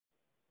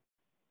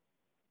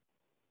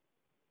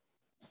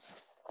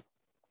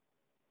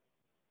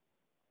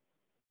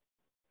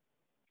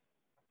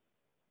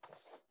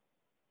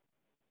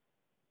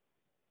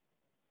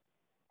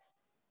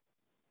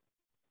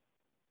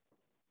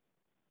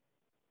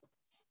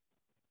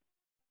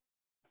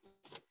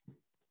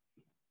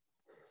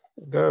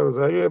Girls,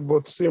 are you able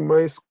to see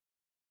my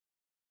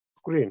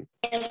screen?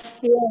 Yes.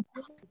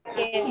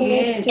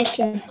 Yes,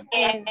 teacher.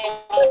 Yes.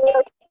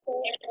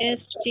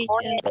 Yes,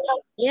 teacher.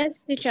 Yes,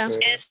 teacher.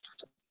 Okay.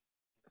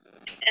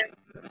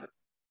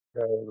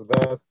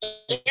 That's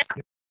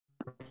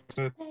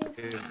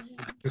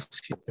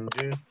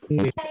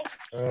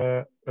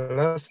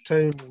last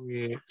time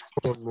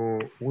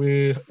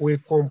we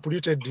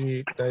completed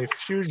the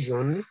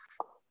diffusion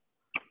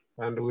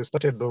and we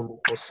started on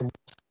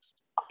osmosis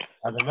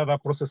and another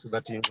process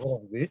that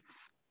involves the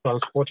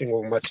transporting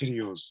of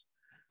materials.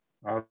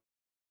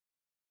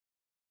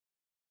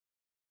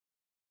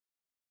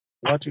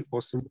 What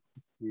osmosis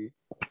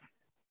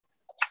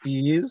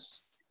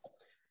is,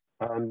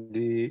 and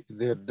the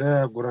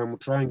diagram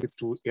trying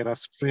to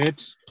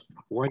illustrate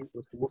why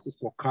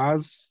osmosis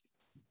occurs,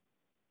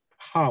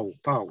 how.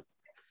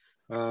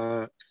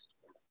 And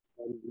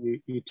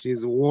it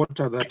is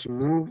water that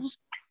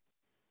moves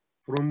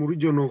from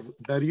region of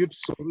dilute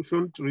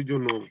solution to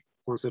region of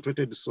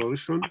concentrated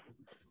solution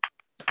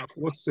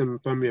across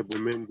impermeable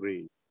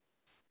membrane.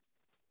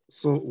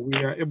 So we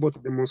are able to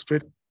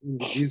demonstrate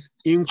this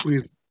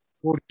increased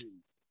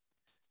volume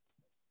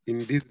in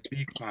these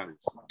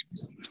beakers.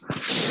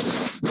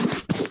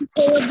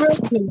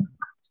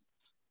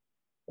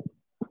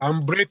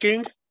 I'm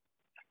breaking.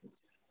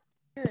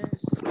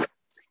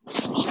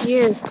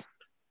 Yes.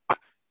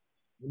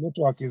 The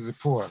network is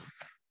poor.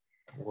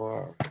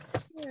 Wow.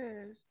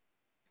 Yes.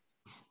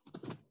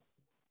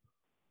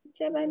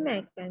 Teacher, my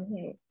mic can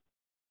hear.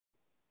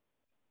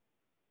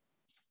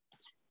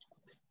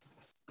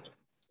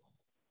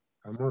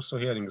 I'm also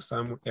hearing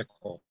some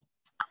echo.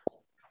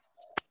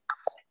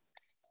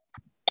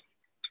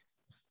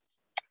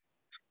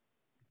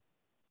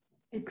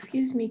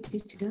 Excuse me,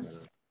 teacher.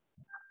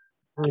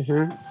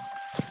 Mm-hmm.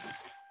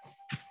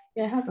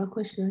 I have a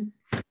question.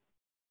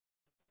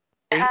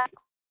 I have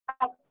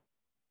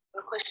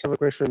a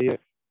question here.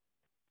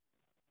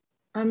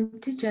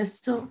 Teacher,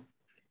 so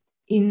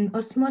in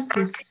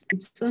osmosis,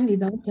 it's only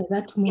the water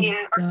that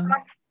moves,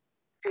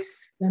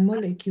 the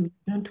molecule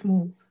don't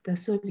move, the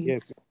solids.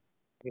 Yes,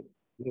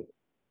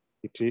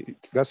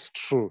 that's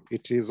true.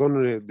 It is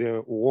only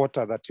the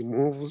water that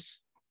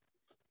moves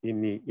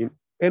in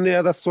any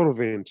other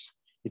solvent.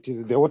 It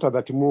is the water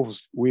that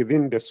moves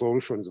within the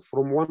solutions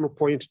from one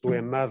point to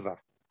another.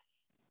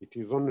 It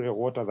is only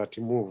water that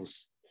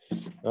moves.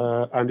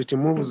 And it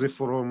moves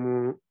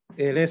from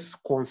a less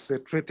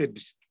concentrated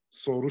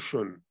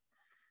solution,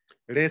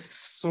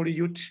 less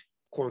solute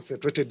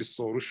concentrated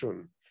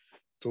solution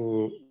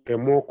to a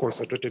more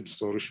concentrated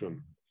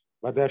solution.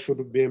 But there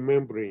should be a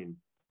membrane.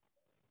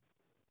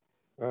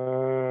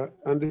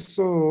 And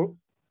so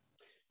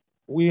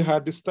we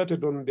had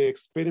started on the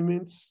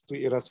experiments to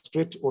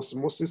illustrate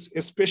osmosis,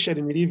 especially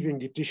in living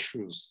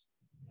tissues.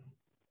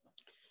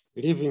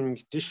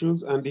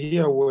 And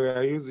here we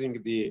are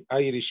using the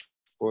Irish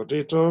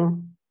potato,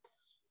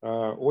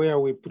 where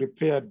we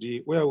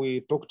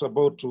talked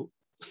about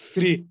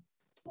 3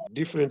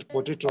 different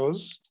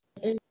potatoes.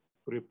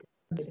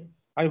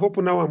 I hope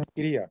now I'm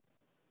clear.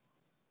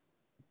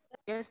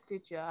 Yes,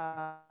 teacher.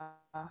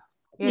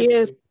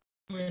 Yes.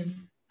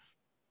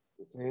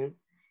 Okay.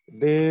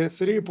 The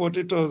 3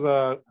 potatoes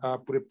are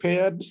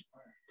prepared,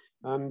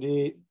 and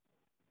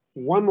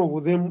one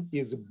of them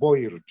is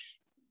boiled.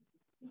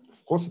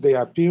 Of course, they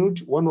are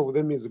peeled. One of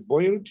them is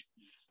boiled,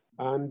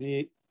 and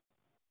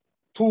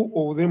 2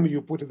 of them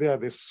you put there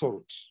the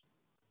salt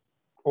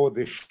or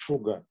the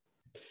sugar.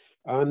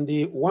 And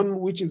the one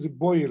which is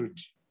boiled,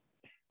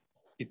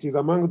 it is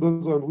among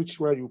those on which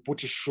where you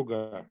put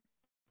sugar,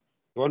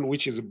 the one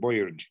which is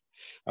boiled.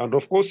 And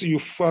of course, you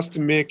first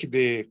make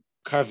the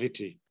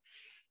cavity.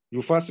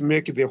 You first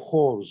make the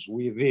holes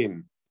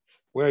within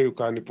where you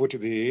can put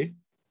the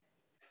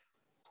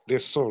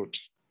salt.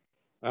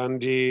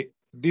 And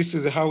this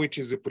is how it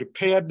is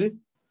prepared.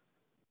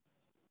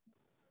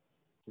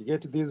 You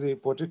get these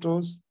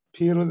potatoes,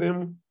 peel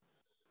them,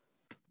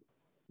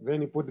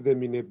 then you put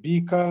them in a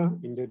beaker.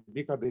 In the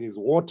beaker, there is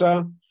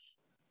water.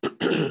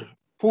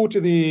 Put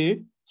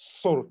the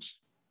salt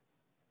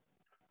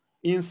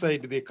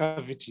inside the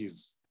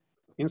cavities,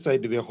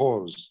 inside the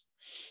holes,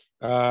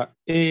 A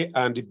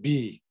and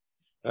B.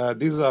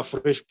 These are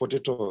fresh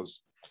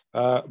potatoes,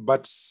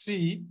 but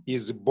C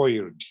is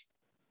boiled.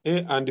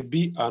 A and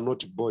B are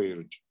not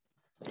boiled.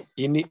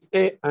 In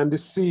A and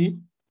C,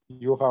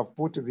 you have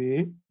put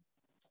the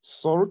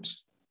salt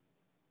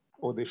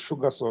or the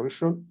sugar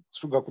solution,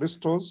 sugar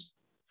crystals,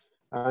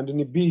 and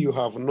in B, you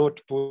have not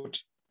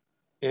put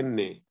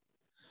any.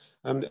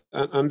 And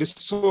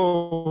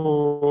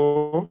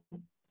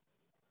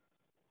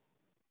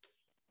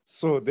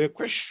so the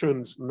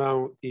questions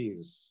now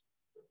is,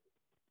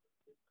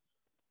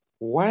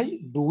 why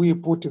do we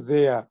put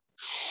there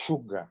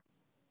sugar?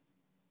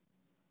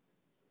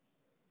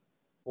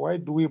 Why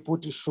do we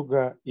put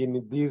sugar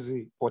in these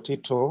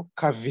potato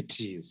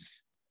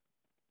cavities?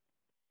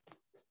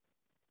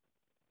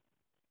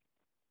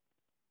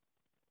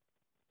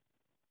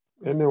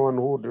 Anyone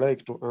who would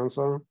like to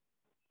answer?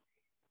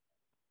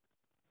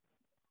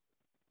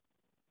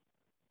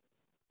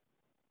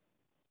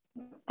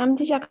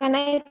 Teacher, can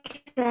I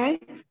try?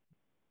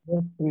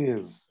 Yes,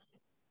 please.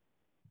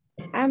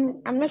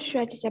 I'm not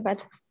sure, teacher, but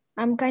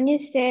can you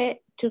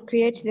say to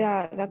create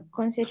the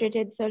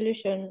concentrated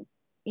solution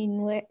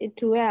in where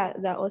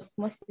the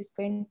osmosis is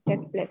going to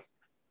take place?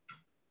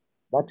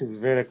 That is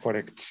very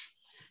correct.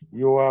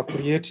 You are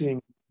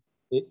creating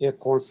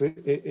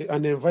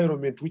an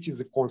environment which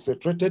is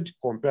concentrated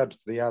compared to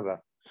the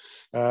other.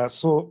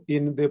 So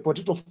in the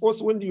potato, of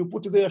course, when you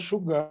put their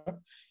sugar,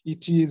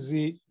 it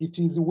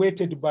is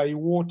weighted by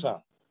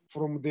water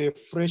from the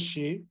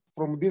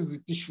from these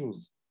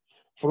tissues,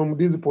 from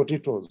these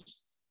potatoes.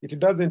 It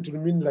doesn't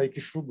remain like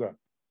sugar.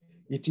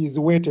 It is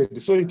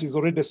weighted, so it is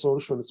already a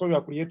solution. So you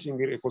are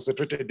creating a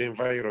concentrated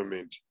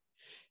environment,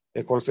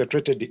 a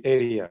concentrated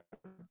area.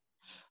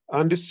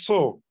 And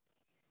so,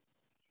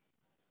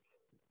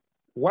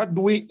 what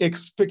do we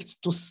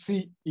expect to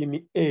see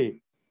in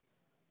A?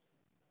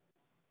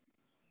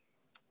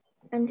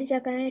 Teacher,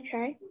 can I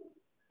try?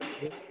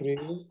 Yes,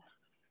 please.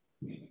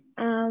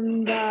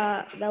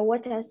 The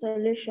water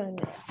solution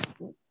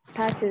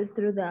passes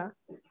through the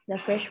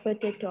fresh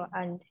potato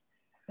and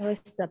goes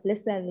to the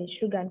place where the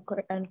sugar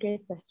and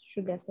creates a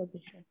sugar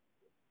solution.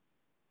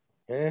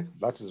 Okay,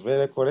 that is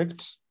very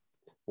correct.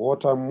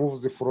 Water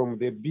moves from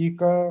the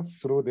beaker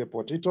through the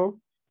potato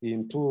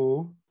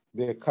into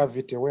the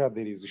cavity where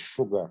there is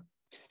sugar.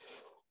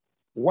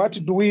 What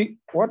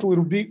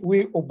will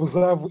we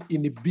observe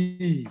in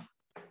B?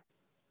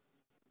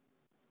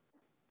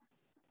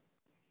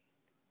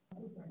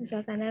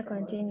 So can I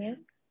continue?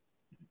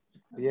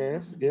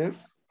 Yes,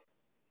 yes.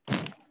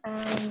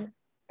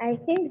 I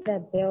think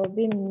that there will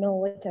be no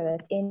water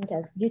that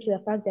enters due to the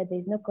fact that there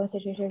is no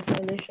concentrated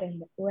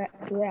solution where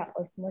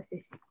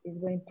osmosis is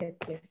going to take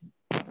place.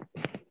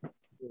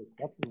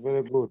 That's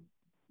very good.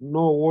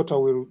 No water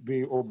will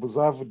be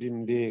observed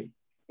in the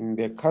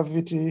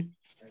cavity,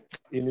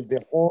 in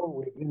the hole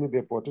within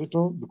the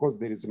potato, because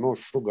there is no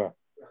sugar.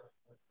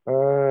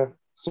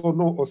 So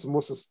no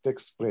osmosis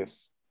takes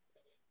place.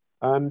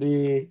 And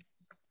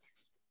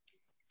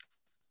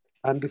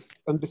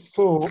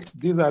so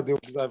these are the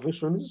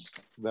observations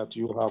that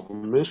you have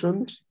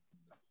mentioned.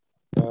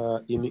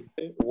 In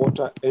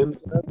water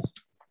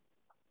enters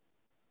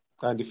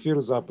and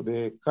fills up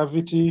the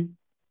cavity.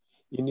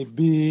 In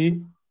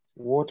B,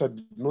 water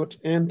did not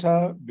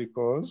enter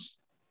because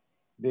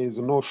there is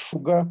no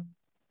sugar.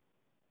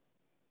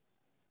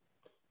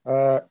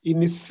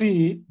 In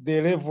C,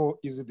 the level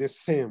is the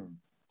same.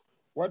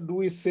 What do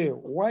we say?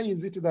 Why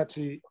is it that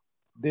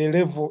the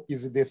level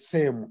is the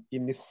same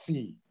in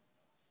C?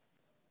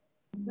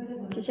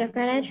 Teacher,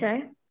 can I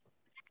try?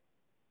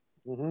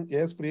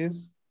 Yes,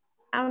 please.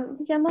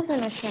 Teacher, I'm also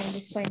not sure at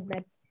this point,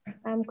 but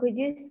could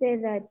you say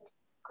that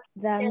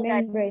the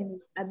membrane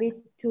is a bit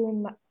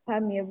too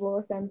permeable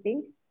or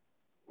something?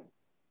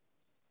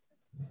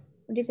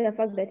 Due to the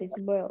fact that it's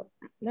boiled.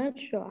 Not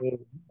sure.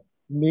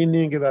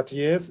 Meaning that,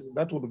 yes,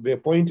 that would be a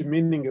point,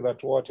 meaning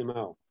that what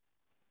now?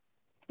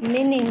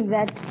 Meaning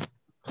that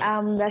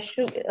the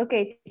sugar,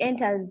 okay, it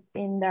enters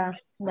in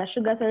the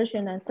sugar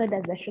solution, and so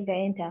does the sugar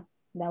enter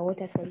the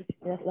water solution,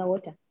 the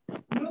water.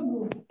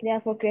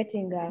 Therefore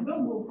creating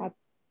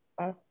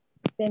a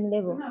same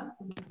level.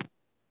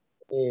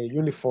 A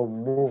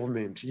uniform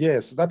movement.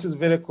 Yes, that is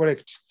very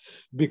correct.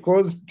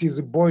 Because it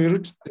is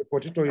boiled, the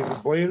potato is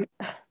boiled,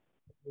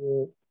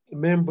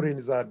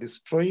 membranes are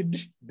destroyed,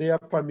 their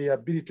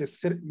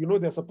permeability, you know,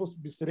 they're supposed to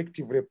be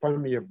selectively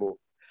permeable.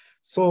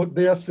 So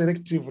their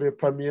selectively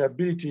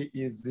permeability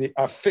is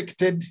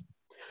affected.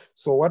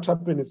 So what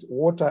happens is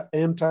water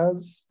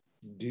enters,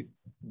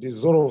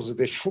 dissolves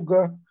the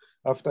sugar.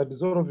 After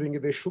dissolving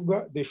the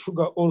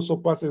sugar also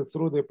passes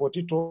through the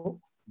potato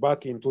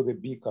back into the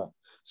beaker.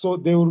 So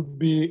there will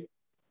be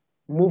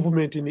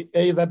movement in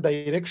either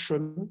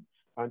direction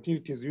until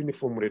it is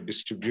uniformly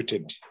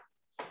distributed,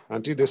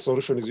 until the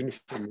solution is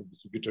uniformly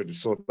distributed.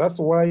 So that's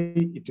why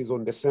it is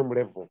on the same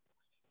level.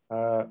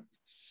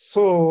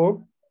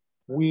 So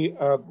we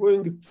are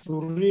going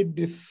to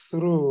read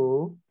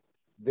through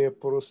the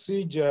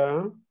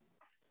procedure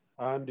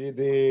and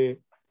the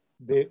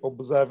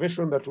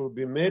observation that will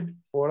be made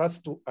for us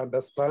to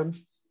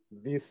understand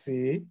this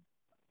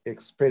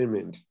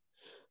experiment.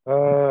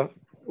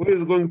 Who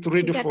is going to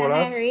read for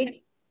us?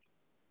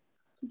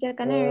 Teacher,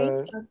 can I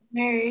read?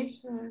 Mary.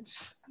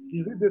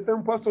 Is it the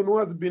same person who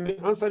has been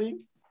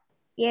answering?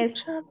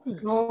 Yes.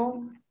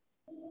 No.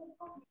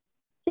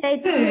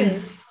 It's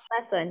Yes.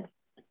 person.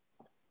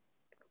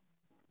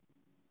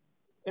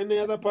 Any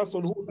other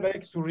person who would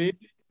like to read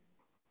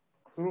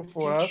through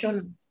for us?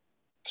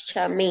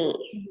 Teacher, me.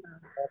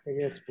 Okay,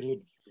 yes,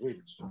 read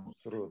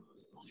through.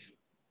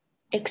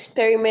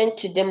 Experiment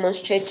to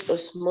demonstrate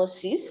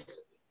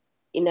osmosis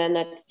in an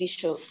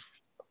artificial,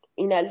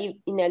 in a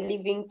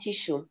living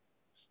tissue.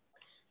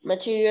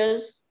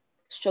 Materials: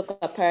 stroke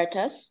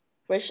apparatus,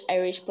 fresh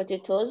Irish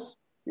potatoes,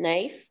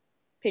 knife,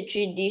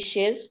 petri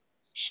dishes,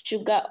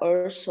 sugar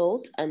or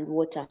salt, and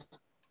water.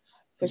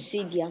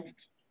 Procedure: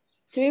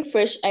 3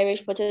 fresh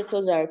Irish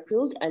potatoes are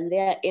peeled and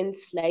their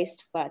ends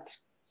sliced fat.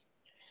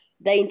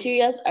 The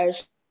interiors are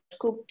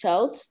scooped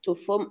out to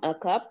form a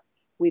cup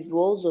with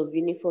walls of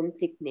uniform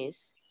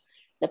thickness.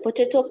 The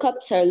potato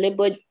cups are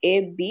labeled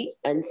A, B,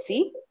 and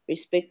C,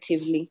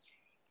 respectively.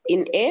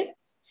 In A,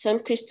 some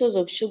crystals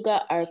of sugar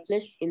are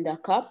placed in the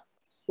cup,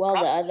 while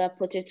the other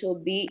potato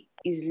B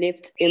is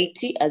left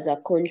empty as a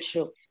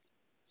control.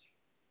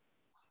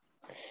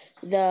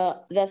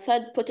 The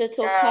third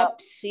potato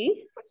cup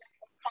C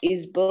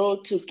is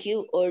boiled to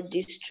kill or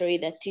destroy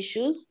the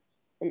tissues,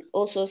 and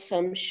also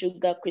some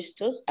sugar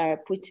crystals are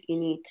put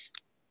in it.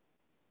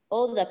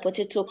 All the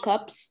potato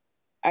cups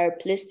are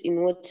placed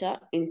in water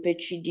in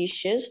petri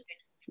dishes.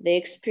 The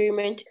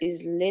experiment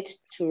is left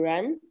to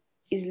run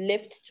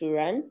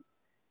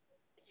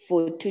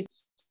for 2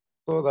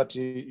 so that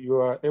you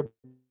are able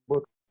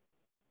to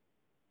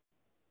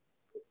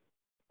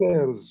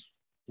cells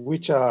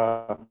which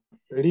are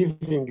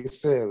living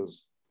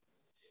cells.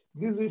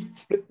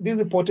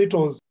 These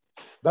potatoes,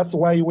 that's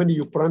why when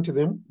you plant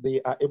them,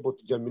 they are able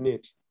to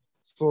germinate.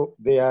 So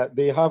they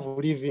have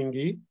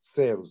living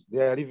cells,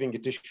 they are living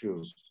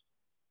tissues.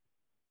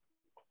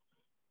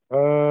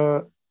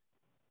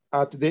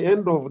 At the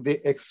end of the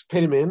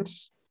experiment,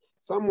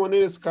 someone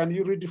else, can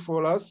you read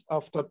for us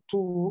after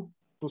 2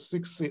 to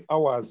 6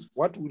 hours?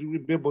 What will we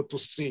be able to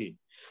see?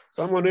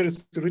 Someone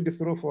else read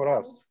through for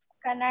us.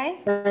 Can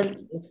I?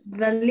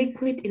 The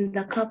liquid in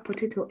the cup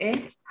potato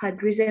A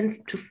had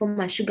risen to form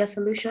a sugar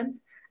solution,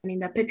 and in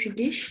the petri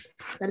dish,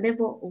 the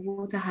level of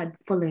water had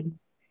fallen.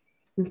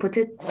 In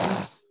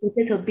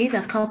potato B,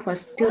 the cup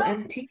was still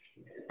empty,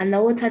 and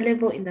the water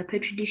level in the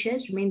petri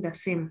dishes remained the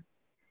same.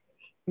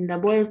 In the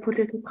boiled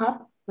potato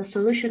cup, the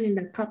solution in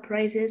the cup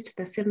rises to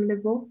the same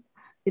level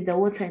with the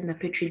water in the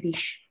petri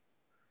dish.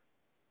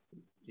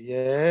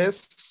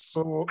 Yes,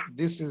 so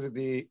this is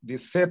the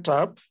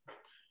setup.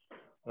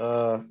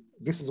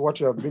 This is what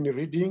you have been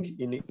reading.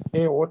 In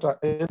A, water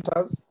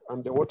enters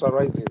and the water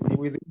rises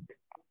with it.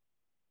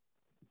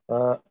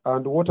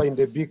 And water in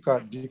the beaker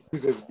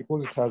decreases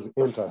because it has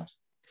entered.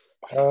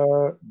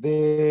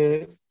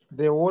 The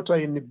water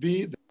in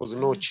B, there was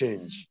no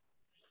change.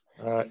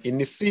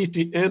 In C,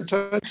 it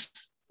entered,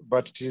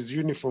 but it is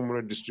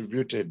uniformly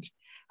distributed.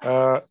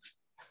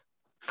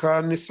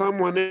 Can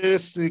someone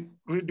else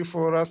read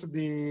for us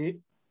the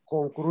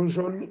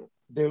conclusion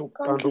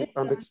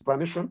and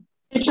explanation?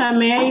 Teacher,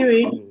 may I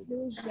read?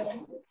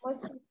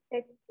 What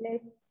takes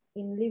place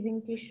in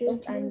living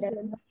tissues and does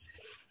not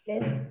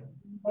take place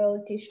in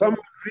boiled tissues? Someone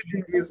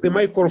reading is the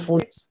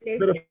microphone.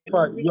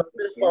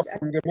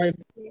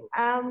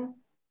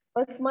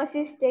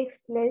 Osmosis takes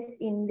place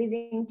in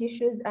living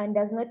tissues and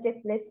does not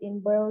take place in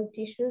boiled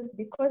tissues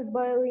because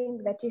boiling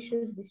the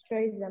tissues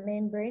destroys the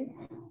membrane,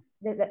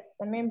 the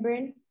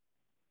membrane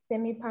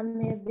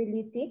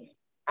semi-permeability,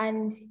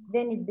 and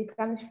then it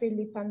becomes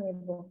freely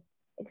permeable.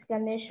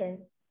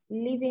 Explanation.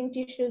 Living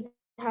tissues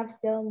have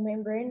cell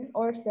membrane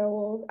or cell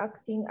walls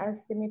acting as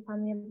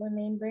semi-permeable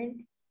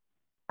membrane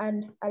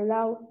and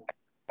allow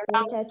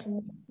water to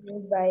move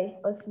through by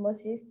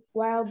osmosis,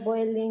 while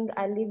boiling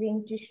a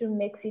living tissue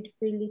makes it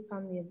freely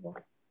permeable.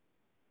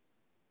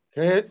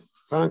 Okay,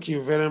 thank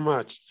you very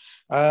much.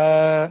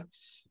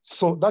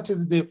 So that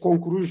is the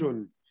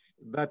conclusion,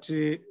 that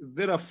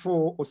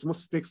therefore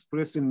osmosis takes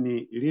place in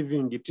the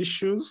living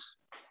tissues,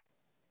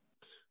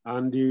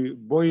 and the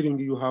boiling,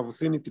 you have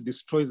seen, it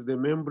destroys the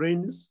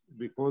membranes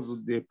because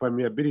the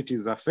permeability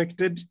is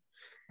affected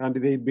and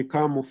they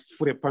become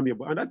fully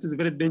permeable. And that is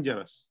very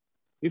dangerous.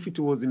 If it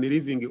was in a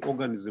living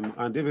organism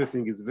and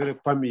everything is very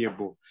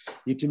permeable,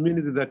 it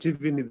means that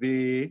even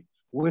the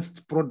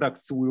waste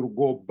products will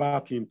go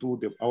back into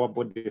our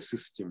body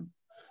system.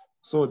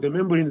 So the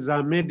membranes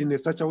are made in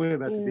such a way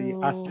that they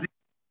are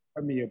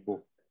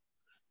permeable.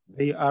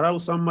 They allow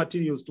some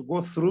materials to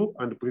go through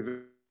and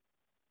prevent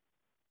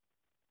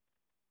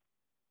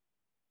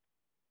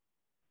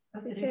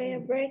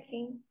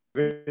breaking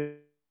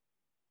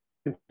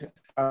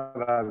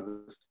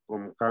others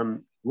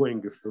from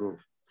going through.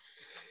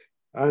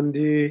 And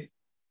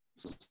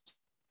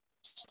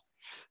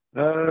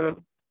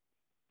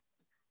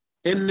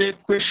any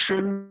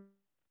question?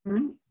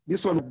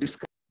 This one will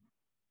discuss.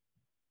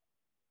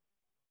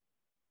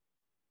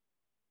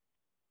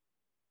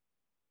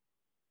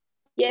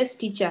 Yes,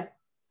 teacher.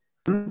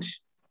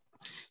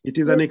 It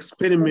is an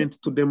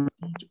experiment to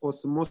demonstrate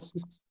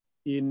osmosis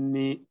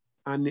in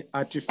an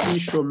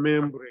artificial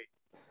membrane.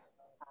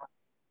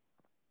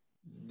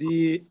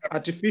 The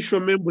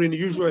artificial membrane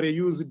usually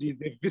used the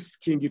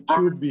whisking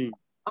tubing,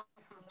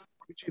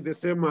 which is the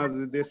same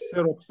as the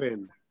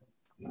cellophane.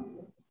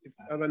 Its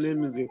other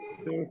name is the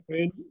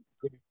cellophane,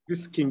 the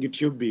whisking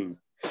tubing.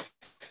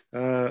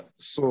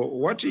 So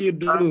what you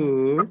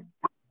do,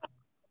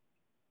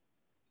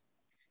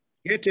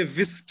 get a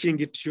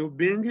whisking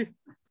tubing.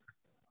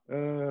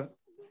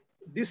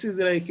 This is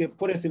like a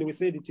polythene. We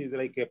said it is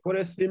like a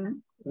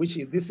polythene, which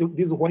is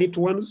these white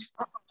ones,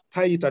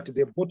 tie it at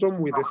the bottom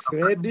with a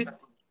thread,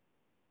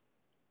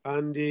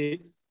 and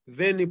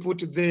then you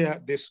put there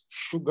this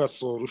sugar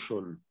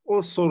solution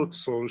or salt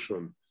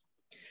solution.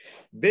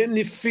 Then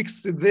you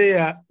fix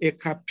there a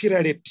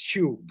capillary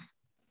tube.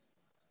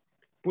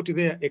 Put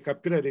there a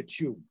capillary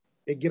tube.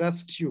 a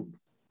glass tube.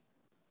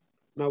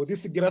 Now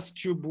this glass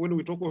tube, when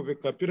we talk of a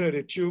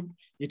capillary tube,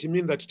 it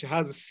means that it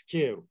has a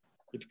scale.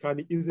 It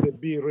can easily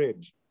be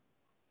read.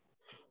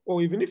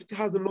 Or even if it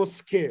has no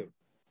scale,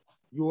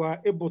 you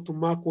are able to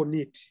mark on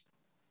it.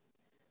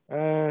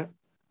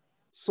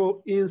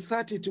 So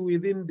insert it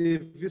within the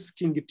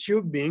whisking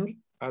tubing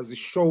as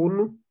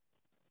shown.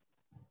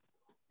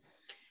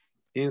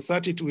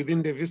 Insert it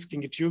within the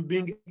whisking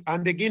tubing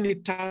and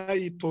again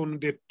tie it on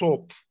the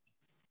top.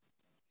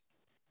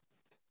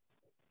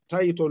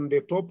 Tie it on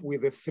the top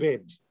with a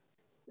thread.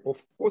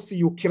 Of course,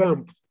 you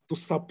clamp to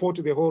support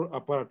the whole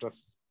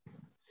apparatus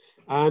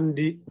and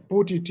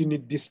put it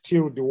in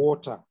distilled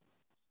water.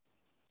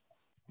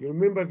 You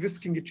remember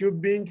whisking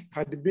tubing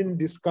had been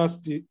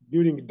discussed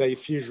during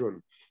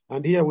diffusion,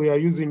 and here we are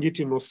using it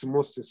in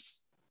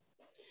osmosis.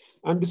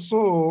 And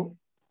so,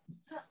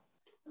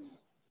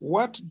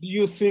 what do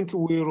you think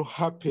will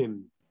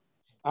happen?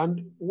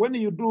 And when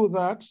you do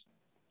that,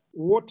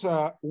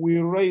 water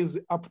will rise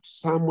up to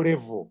some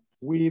level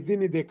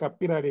within the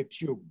capillary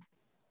tube,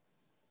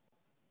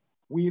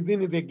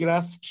 within the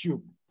glass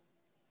tube,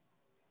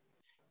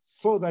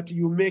 so that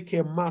you make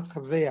a mark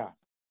there.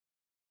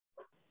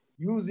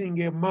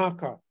 Using a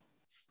marker,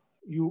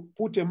 you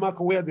put a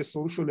marker where the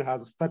solution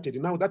has started.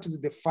 Now that is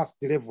the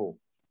first level,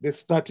 the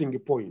starting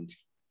point.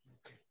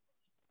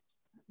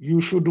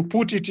 You should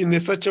put it in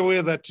such a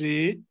way that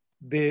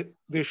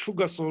the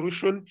sugar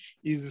solution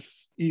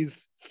is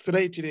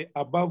slightly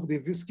above the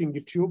whisking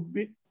tube,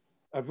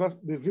 above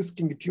the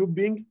whisking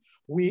tubing,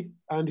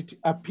 and it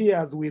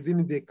appears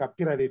within the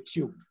capillary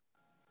tube.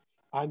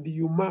 And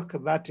you mark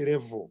that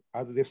level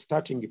as the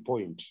starting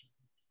point.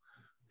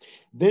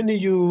 Then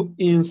you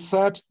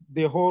insert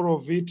the whole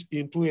of it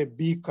into a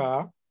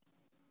beaker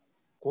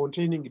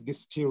containing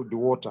distilled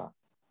water.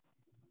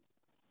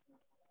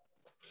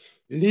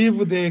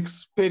 Leave the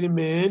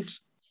experiment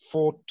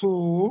for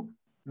 2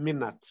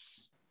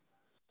 minutes.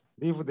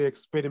 Leave the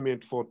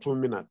experiment for 2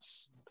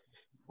 minutes.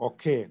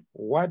 Okay,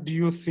 what do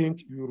you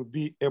think you will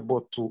be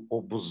able to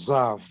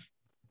observe?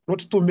 Not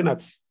 2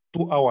 minutes,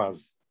 2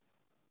 hours.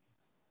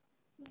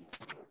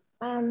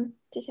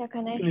 Teacher,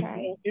 can I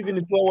try? Even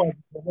 2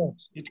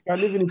 hours, it can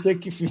even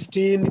take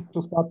 15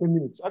 to 30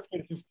 minutes.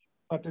 Actually, 15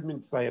 to 30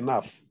 minutes are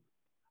enough.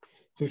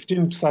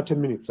 15 to 30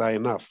 minutes are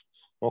enough.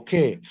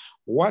 Okay,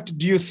 what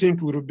do you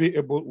think will be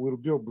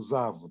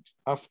observed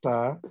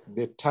after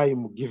the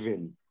time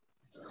given?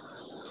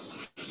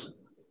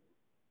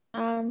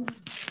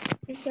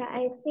 Teacher,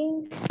 I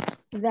think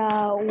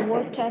the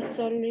water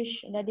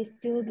solution, the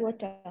distilled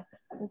water,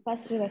 will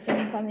pass through the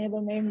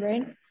semi-permeable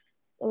membrane.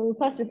 It will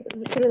pass through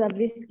the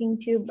whisking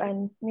tube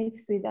and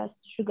mix with a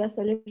sugar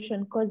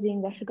solution,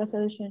 causing the sugar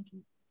solution to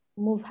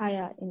move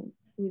higher in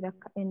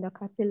the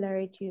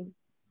capillary tube.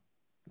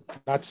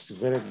 That's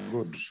very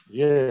good.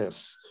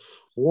 Yes,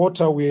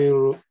 water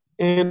will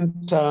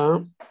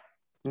enter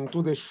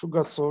into the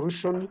sugar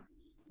solution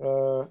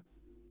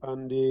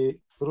and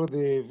through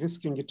the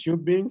whisking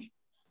tubing,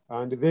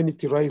 and then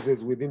it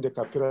rises within the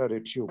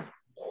capillary tube.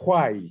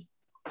 Why?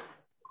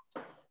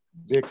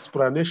 The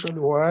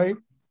explanation why?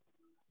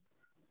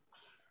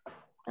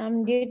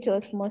 Due to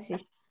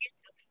osmosis.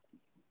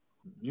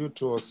 Due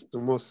to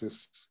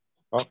osmosis.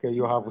 Okay,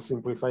 you have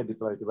simplified it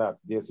like that.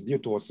 Yes, due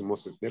to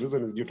osmosis. The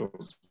reason is due to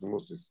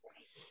osmosis.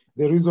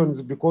 The reason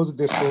is because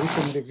the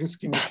solution in the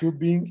whisking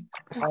tubing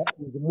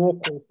is more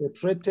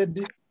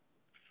concentrated,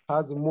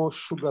 has more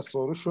sugar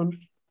solution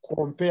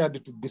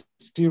compared to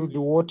distilled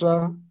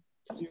water.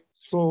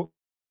 So,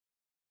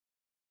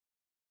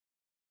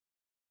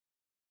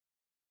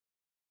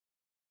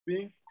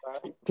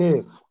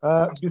 okay,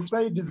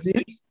 besides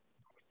it,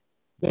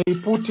 they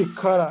put a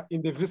color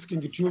in the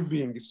whisking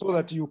tubing so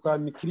that you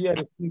can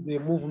clearly see the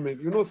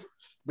movement. You know,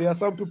 there are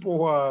some people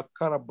who are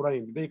color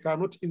blind. They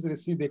cannot easily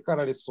see the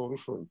colorless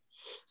solution.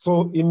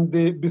 So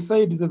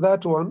besides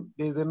that one,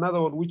 there's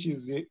another one which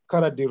is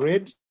colored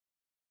red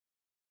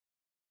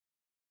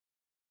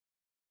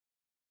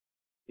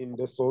in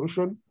the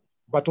solution.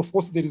 But of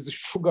course, there is a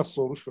sugar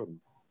solution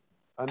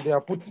and they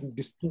are put in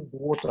distilled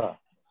water.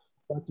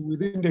 But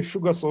within the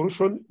sugar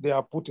solution, they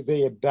are put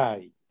there a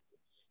dye,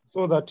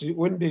 so that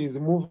when there is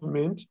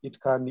movement, it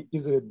can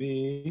easily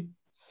be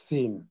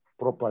seen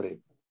properly.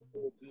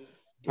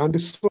 And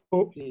so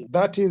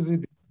that is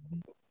the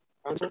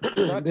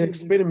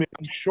experiment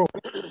show.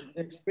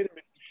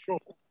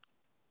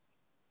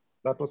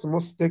 That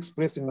osmosis takes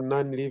place in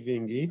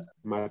non-living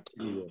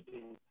material.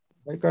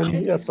 I can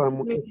hear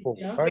some echo.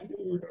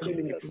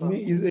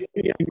 Is it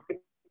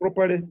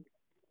properly?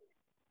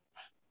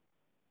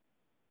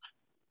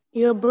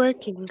 You're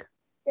breaking.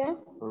 Yeah.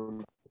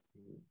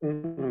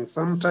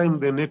 Sometimes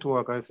the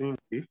network, I think,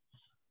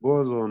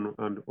 goes on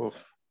and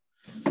off.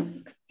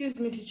 Excuse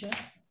me, teacher.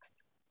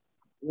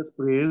 Yes,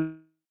 please.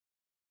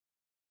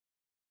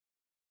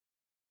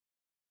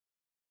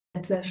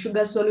 The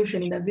sugar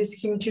solution in the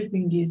whisking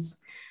tubing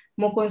is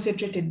more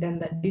concentrated than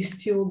the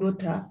distilled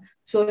water.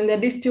 So when the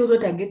distilled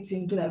water gets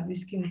into the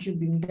whisking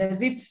tubing,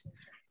 does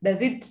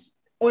it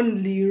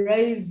only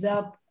rise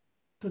up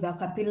to the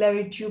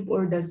capillary tube,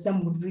 or does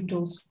some of it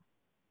also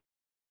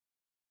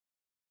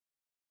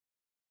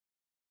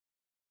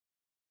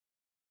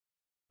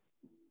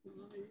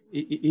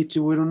it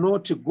will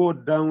not go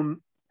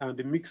down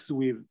and mix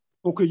with,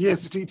 okay,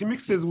 yes, it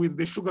mixes with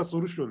the sugar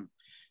solution.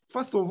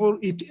 First of all,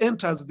 it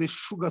enters the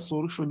sugar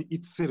solution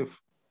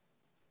itself.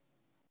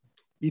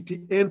 It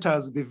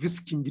enters the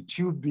whisking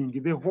tubing,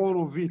 the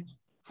whole of it,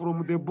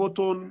 from the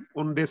bottom,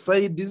 on the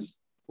sides,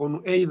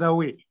 on either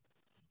way.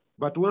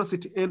 But once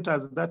it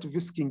enters that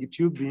whisking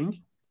tubing,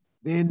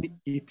 then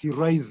it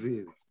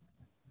rises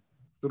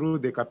through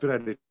the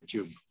capillary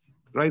tube,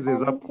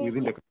 rises up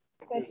within the question.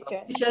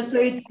 Teacher, so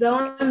it's the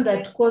one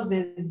that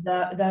causes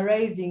the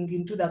rising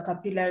into the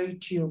capillary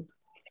tube.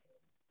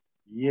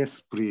 Yes,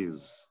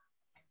 please.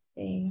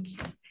 Thank you.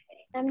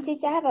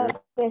 Teacher, I have a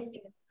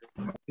question.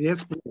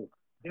 Yes, please.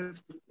 Yes,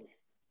 please.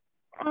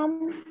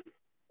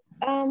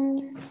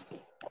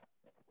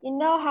 You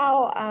know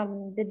how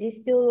the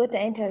distilled water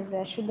enters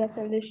the sugar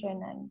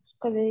solution and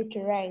causes it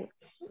to rise.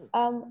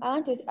 I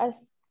wanted to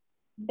ask,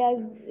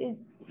 does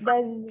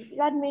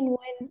that mean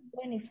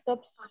when it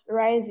stops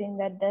rising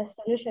that the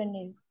solution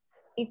is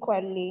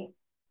equally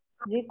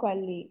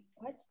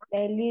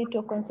dilute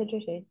or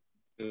concentrated?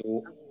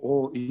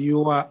 Oh,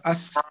 you are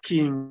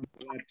asking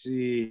that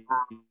the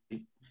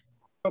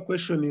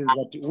question is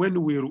that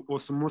when will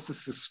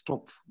osmosis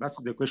stop?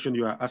 That's the question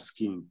you are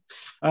asking.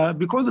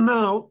 Because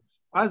now,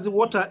 as the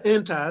water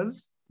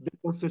enters, the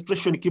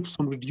concentration keeps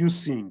on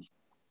reducing.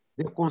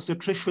 The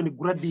concentration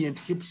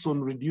gradient keeps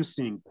on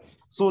reducing.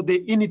 So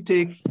the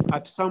intake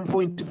at some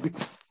point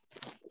becomes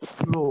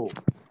low.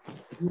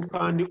 You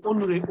can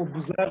only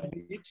observe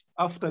it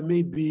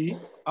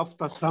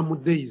after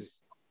some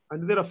days.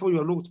 And therefore,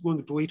 you are not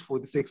going to wait for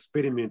this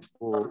experiment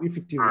for if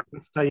it is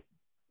next time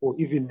or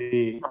even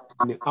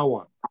an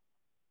hour.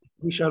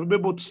 We shall be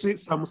able to see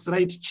some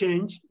slight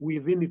change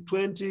within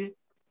 20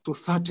 to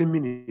 30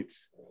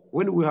 minutes.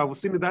 When we have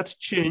seen that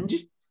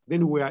change,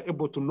 then we are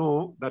able to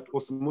know that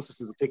osmosis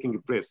is taking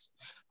place.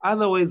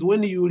 Otherwise,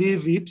 when you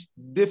leave it,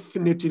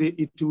 definitely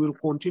it will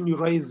continue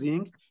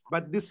rising,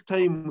 but this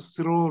time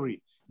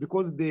slowly,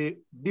 because the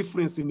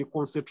difference in the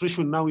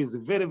concentration now is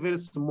very, very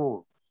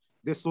small.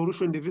 The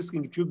solution, the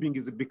whisking tubing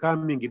is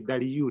becoming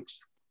dilute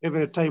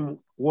every time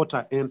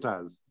water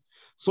enters.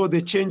 So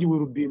the change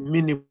will be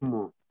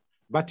minimal.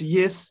 But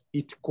yes,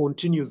 it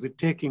continues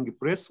taking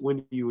place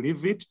when you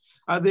leave it.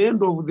 At the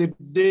end of the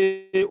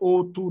day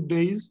or 2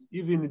 days,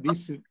 even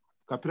this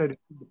capillary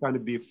tube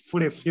can be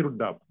fully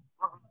filled up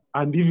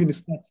and even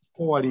start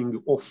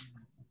pouring off.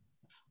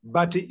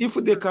 But if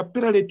the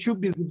capillary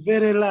tube is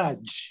very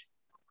large,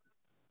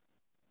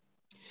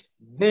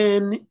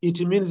 then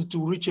it means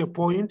to reach a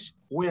point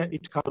where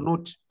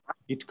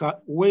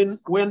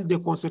when the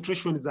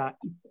concentrations are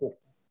equal,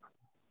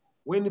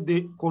 when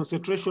the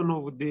concentration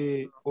of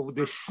the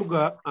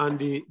sugar and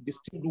the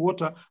distilled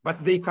water,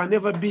 but they can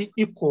never be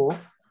equal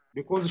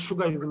because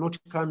sugar is not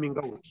coming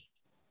out.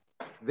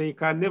 They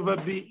can never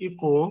be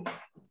equal.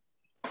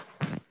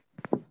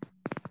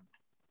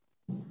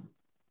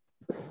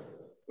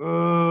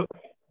 The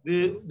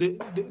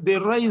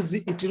rise,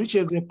 it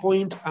reaches a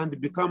point and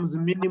becomes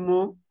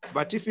minimal,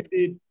 but if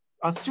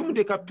assume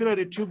the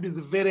capillary tube is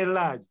very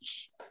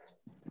large,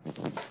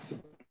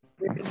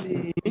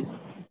 then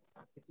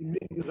it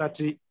means that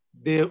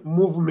the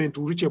movement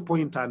will reach a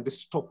point and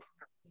stop.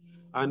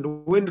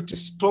 And when it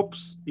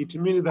stops, it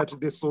means that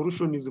the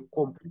solution is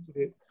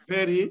completely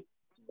very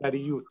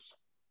dilute.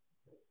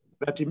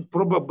 That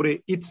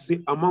probably its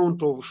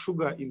amount of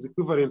sugar is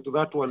equivalent to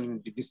that one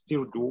in the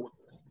distilled water.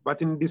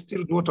 But in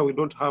distilled water, we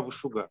don't have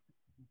sugar.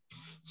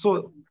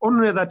 So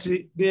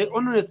the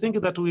only thing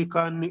that we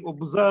can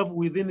observe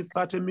within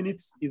 30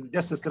 minutes is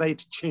just a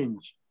slight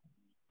change.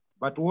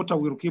 But water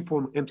will keep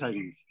on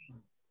entering.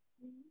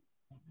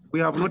 We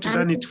have not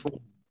done it for 2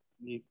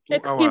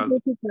 hours.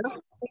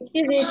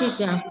 Excuse me,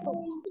 teacher.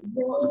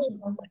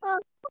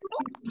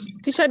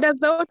 Teacher, does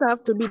the water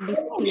have to be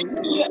distilled?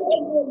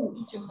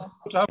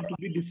 It have to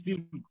be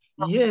distilled.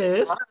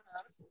 Yes,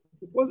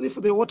 because if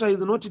the water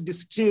is not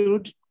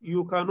distilled,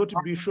 you cannot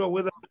be sure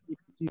whether it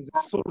is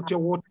salty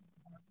water.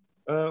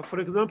 For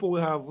example,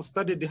 we have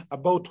studied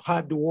about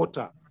hard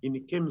water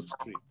in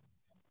chemistry.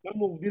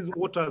 Some of these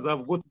waters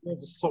have got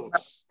those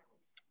salts,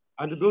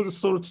 and those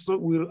salts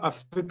will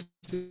affect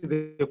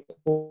the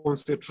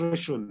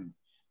concentration.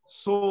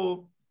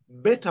 So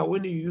better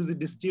when you use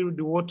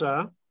distilled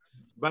water,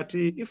 but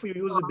if you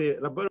use the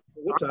laboratory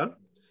water,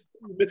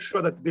 make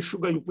sure that the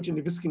sugar you put in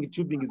the whisking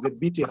tubing is a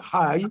bit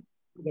high,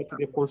 that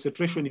the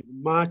concentration is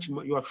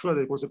you are sure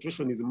that the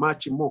concentration is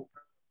much more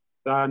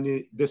than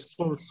the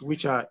salts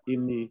which are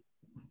in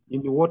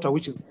the water,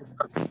 which is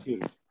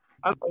distilled.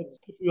 Otherwise,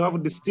 if you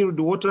have distilled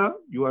water,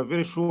 you are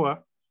very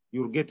sure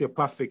you'll get a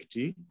perfect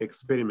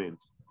experiment.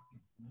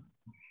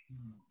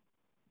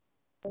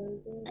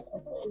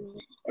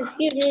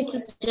 Excuse me,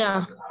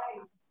 teacher.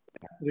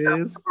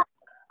 Yes.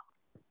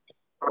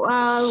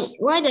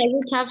 Why does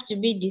it have to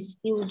be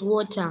distilled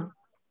water?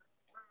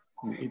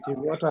 It is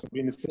what I've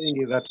been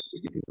saying, that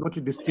it is not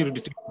distilled,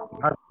 it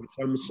has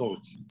some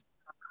salts.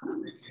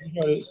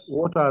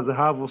 Waters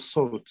have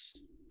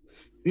salts.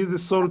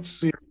 These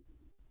salts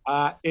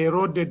are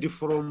eroded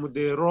from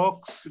the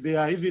rocks. They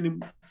are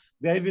even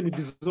They are even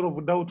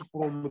dissolved out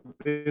from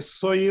the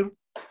soil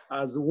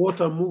as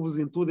water moves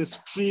into the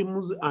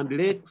streams and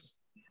lakes.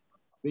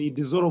 They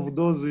dissolve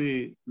those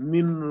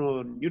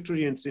mineral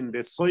nutrients in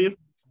the soil.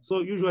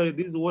 So usually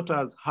these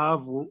waters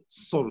have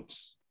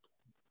salts.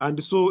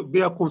 And so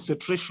their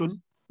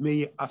concentration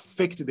may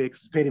affect the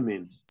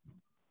experiment.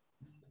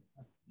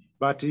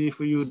 But if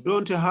you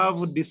don't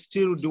have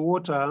distilled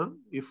water,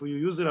 if you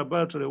use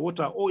laboratory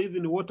water or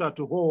even water at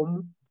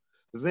home,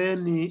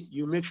 then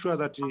you make sure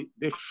that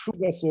the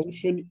sugar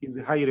solution is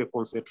highly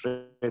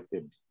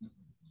concentrated.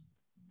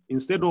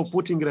 Instead of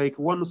putting like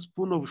 1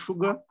 spoon of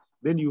sugar,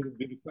 then you will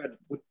be required to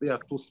put there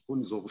 2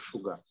 spoons of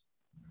sugar.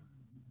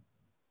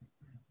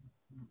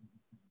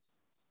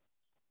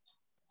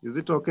 Is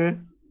it okay?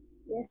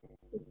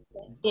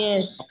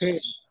 Yes. Okay.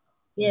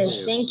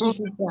 Yes, thank you,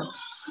 teacher.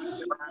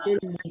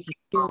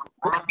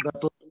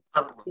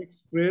 That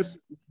takes place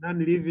in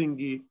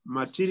non-living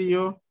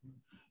material.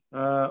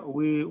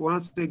 We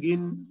once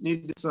again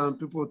need some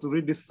people to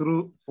read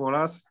through for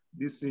us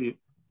this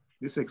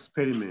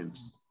experiment.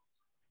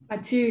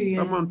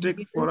 Materials. Someone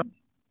take for us.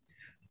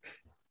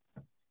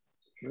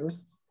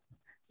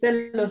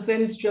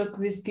 Cellophane stroke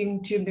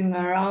whisking tubing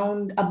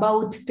around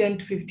about 10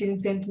 to 15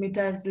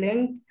 centimeters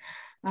length.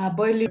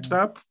 Boiling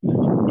up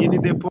in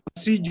the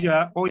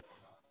procedure, or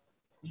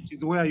which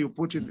is where you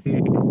put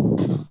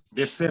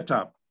the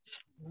setup.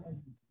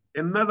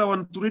 Another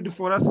one to read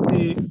for us,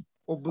 the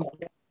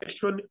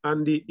observation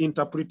and the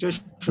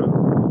interpretation.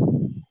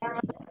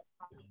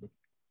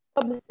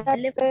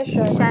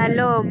 Observation.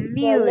 Shalom, The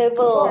mute.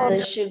 level of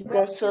the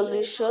sugar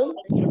solution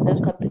in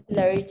the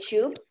capillary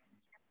tube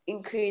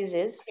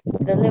increases.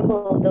 The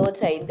level of the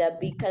water in the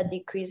beaker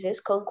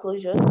decreases.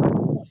 Conclusion: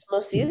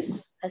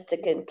 osmosis has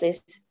taken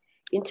place.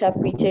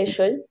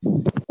 Interpretation: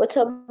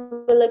 water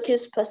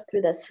molecules pass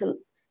through the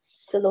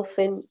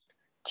cellophane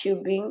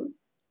tubing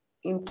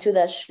into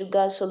the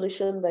sugar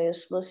solution by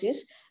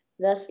osmosis,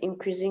 thus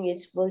increasing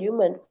its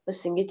volume and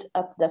forcing it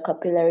up the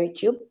capillary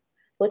tube.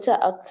 Water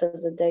acts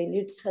as a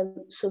dilute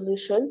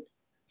solution.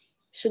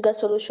 Sugar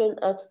solution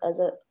acts as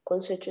a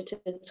concentrated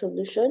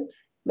solution.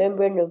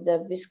 Membrane of the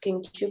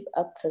whisking tube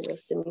acts as a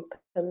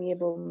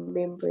semi-permeable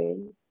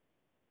membrane.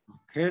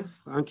 Okay,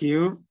 thank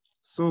you.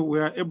 So we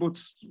are able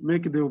to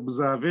make the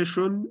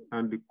observation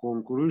and the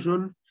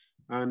conclusion,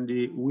 and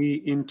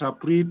we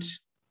interpret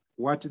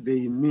what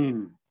they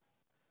mean.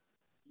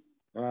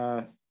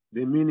 The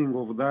meaning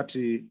of that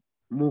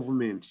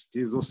movement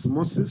is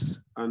osmosis,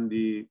 and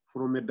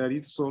from a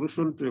dilute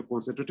solution to a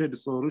concentrated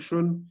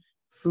solution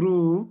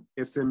through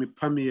a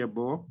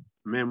semi-permeable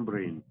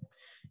membrane.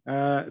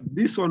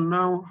 This one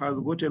now has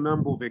got a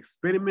number of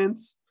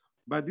experiments,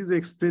 but these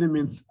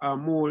experiments are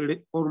more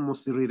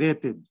almost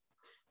related.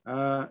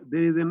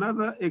 There is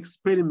another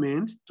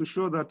experiment to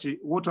show that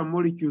water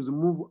molecules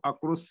move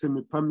across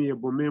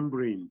semi-permeable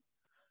membrane.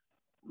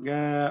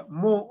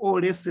 More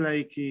or less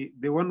like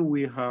the one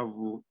we have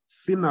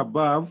seen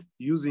above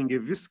using a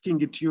whisking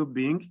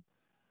tubing,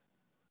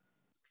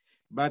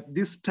 but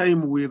this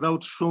time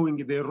without showing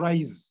the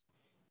rise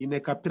in a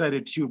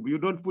capillary tube. You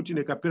don't put in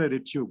a capillary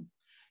tube.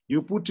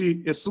 You put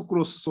a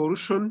sucrose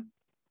solution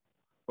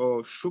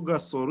or sugar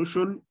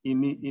solution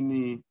in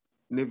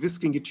a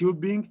whisking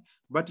tubing,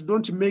 but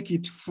don't make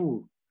it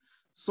full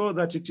so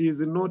that it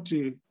is not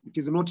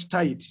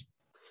tight.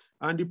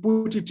 And you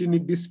put it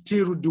in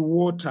distilled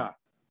water.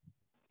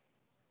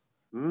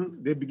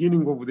 The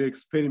beginning of the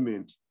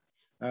experiment.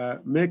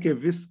 Make a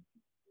whisking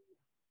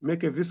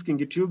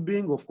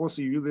tubing. Of course,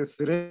 you use a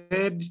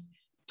thread,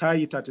 tie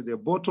it at the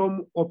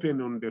bottom,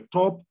 open on the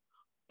top,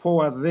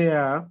 pour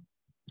there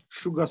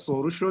sugar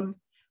solution,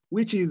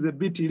 which is a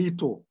bit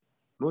little,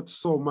 not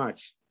so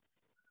much.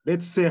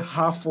 Let's say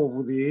half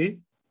of the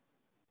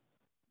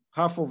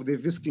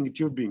whisking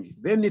tubing.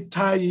 Then you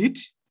tie it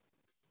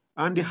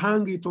and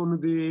hang it on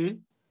the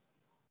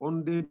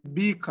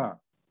beaker.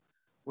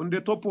 On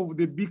the top of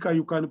the beaker,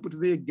 you can put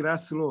the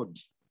glass rod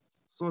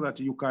so that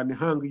you can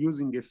hang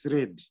using a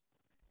thread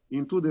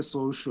into the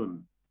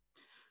solution.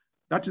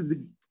 That is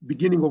the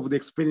beginning of the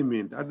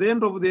experiment. At the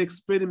end of the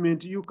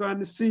experiment, you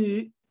can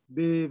see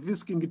the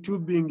whisking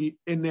tubing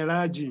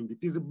enlarging.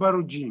 It is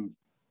bulging,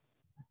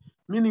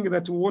 meaning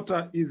that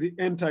water is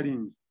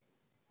entering.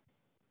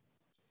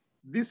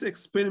 This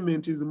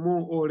experiment is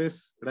more or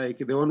less like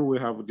the one we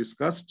have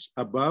discussed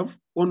above,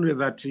 only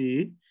that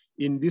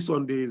in this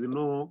one there is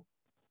no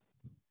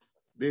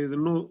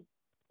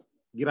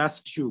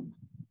glass tube.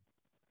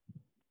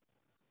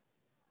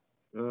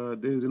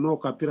 There is no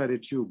capillary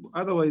tube.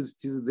 Otherwise,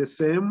 it is the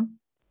same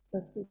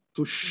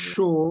to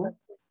show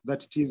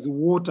that it is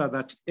water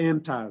that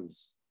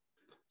enters.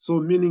 So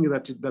meaning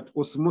that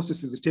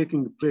osmosis is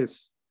taking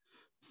place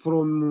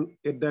from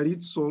a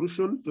dilute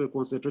solution to a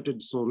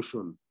concentrated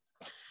solution.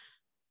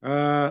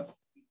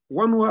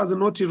 One who has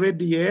not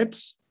read yet,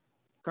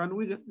 can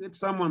we get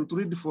someone to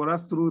read for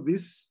us through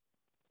this?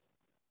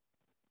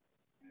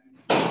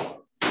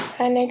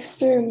 An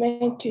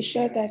experiment to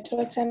show that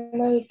water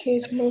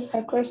molecules move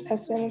across a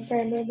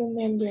semi-permeable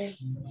membrane.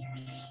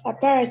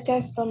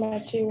 Apparatus or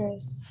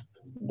materials: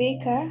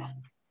 beaker,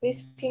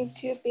 whisking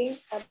tubing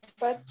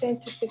about 10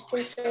 to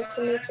 15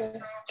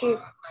 centimeters cube,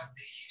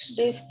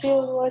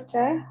 distilled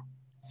water,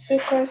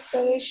 sucrose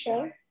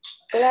solution,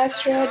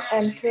 glass rod,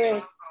 and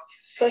thread.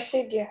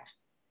 Procedure.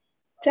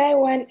 Tie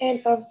one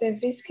end of the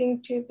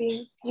whisking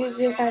tubing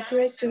using a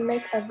thread to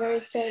make a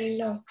very tight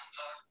knot.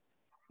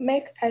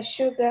 Make a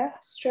sugar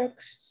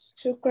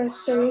sucrose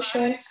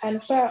solution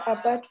and pour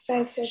about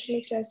 5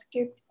 centimeters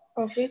cube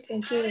of it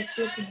into the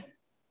tubing.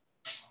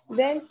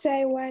 Then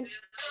tie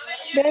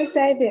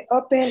the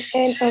open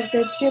end of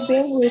the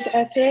tubing with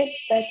a thread,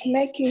 but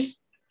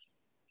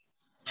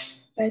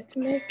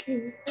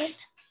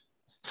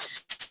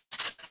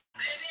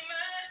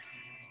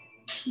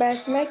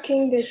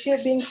making the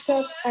tubing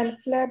soft and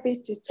flabby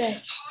to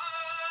touch.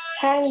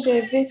 Hang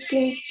the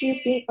whisking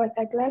tubing on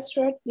a glass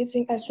rod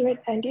using a thread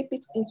and dip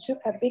it into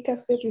a beaker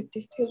filled with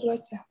distilled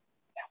water.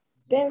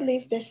 Then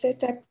leave the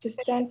setup to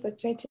stand for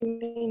 20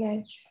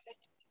 minutes.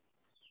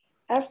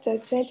 After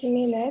 20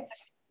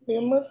 minutes,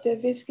 remove the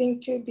whisking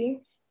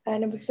tubing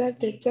and observe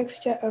the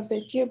texture of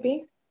the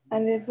tubing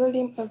and the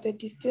volume of the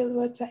distilled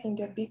water in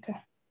the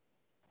beaker.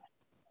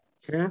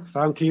 Okay,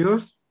 thank you.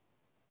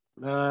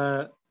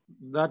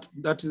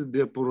 That is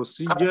the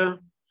procedure.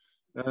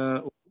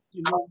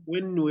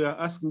 When we are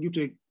asking you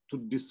to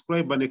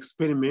describe an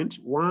experiment,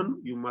 one,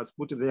 you must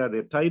put there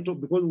the title,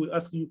 because we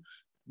ask you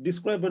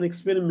describe an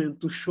experiment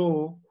to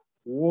show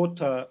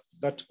water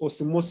that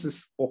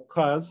osmosis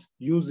occurs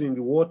using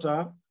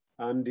water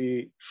and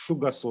the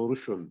sugar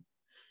solution.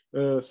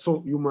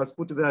 So you must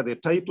put there the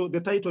title. The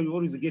title, you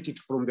always get it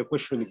from the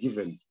question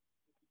given.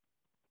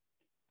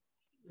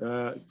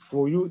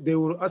 For you, they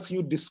will ask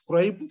you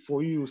describe,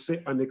 for you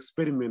say an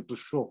experiment to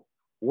show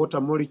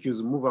water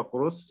molecules move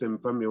across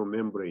semi-permeable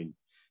membrane.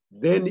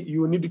 Then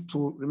you need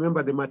to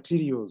remember the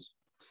materials.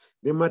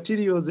 The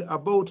materials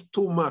about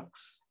 2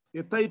 marks.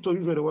 The title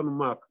usually 1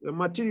 mark. The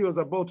materials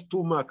about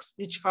 2 marks,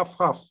 each half.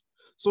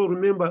 So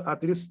remember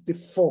at least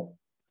 4,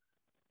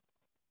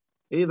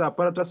 either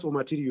apparatus or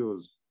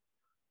materials.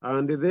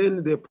 And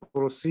then the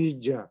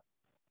procedure.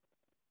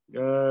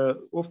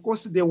 Of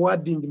course, the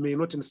wording may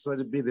not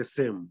necessarily be the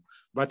same,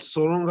 but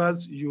so long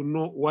as you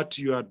know what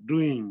you are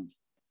doing,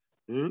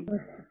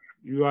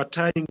 you are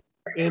tying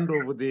the end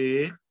of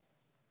the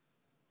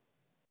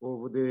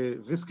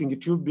whisking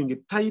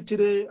tubing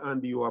tightly,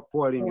 and you are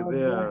pouring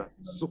their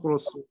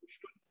sucrose solution.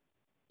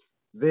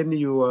 Then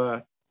you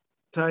are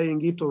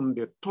tying it on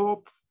the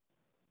top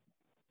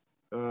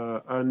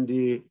and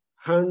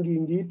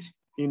hanging it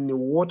in the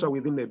water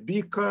within a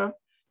beaker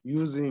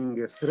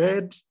using a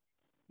thread.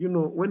 You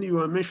know, when you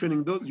are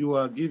mentioning those, you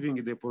are giving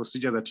the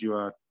procedure that you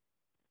are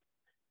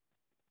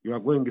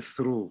going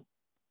through.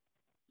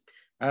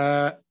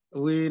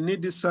 We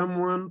need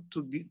someone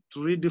to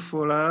read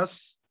for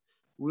us.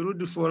 We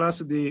read for us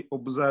the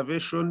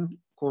observation,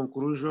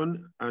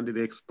 conclusion, and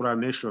the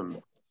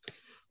explanation.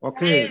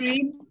 Okay.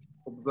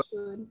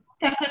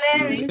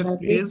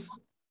 Is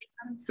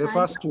the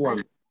first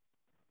one.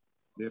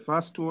 The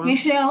first one.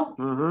 Michelle.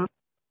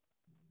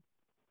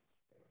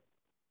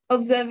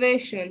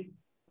 Observation.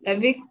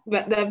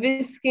 The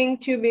whisking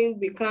tubing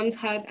becomes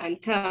hard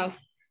and tough.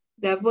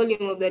 The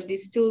volume of the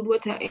distilled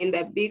water in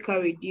the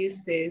beaker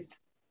reduces.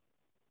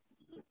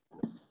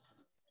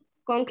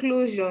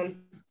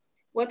 Conclusion.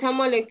 Water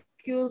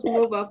molecules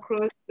move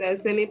across the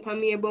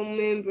semi-permeable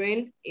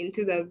membrane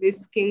into the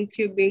whisking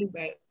tubing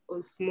by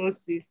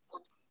osmosis.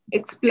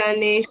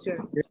 Explanation.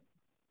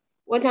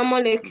 Water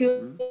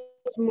molecules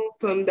move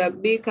from the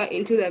beaker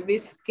into the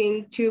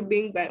whisking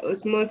tubing by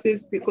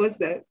osmosis because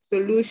the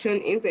solution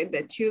inside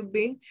the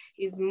tubing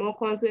is more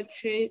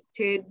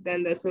concentrated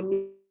than the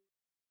solution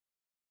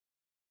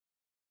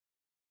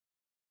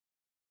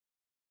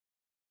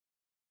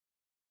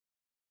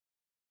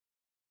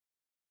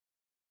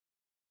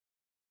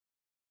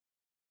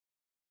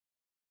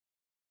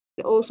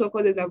also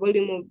causes the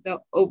volume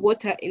of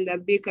water in the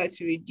beaker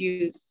to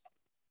reduce.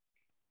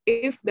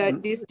 If the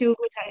distilled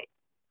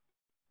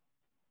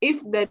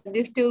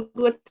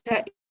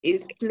water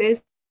is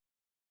placed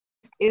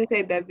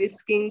inside the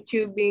whisking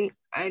tubing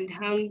and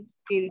hung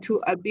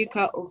into a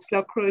beaker of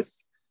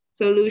sucrose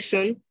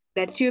solution,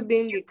 the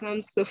tubing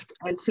becomes soft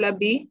and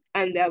flabby,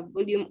 and the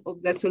volume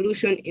of the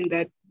solution in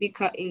the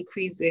beaker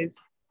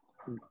increases.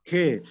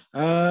 Okay.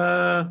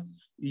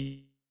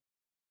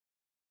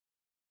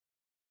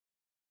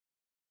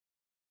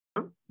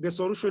 The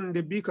solution in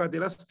the beaker, the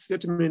last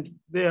statement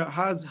there,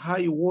 has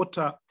high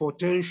water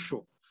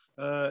potential.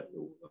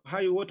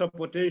 High water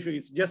potential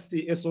is just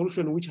a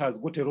solution which has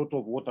got a lot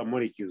of water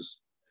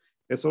molecules.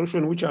 A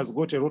solution which has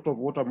got a lot of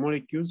water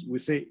molecules, we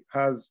say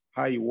has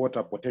high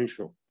water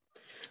potential.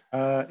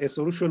 A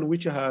solution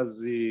which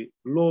has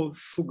low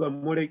sugar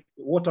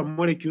water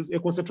molecules, a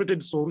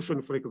concentrated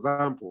solution, for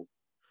example,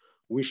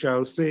 we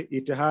shall say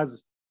it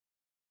has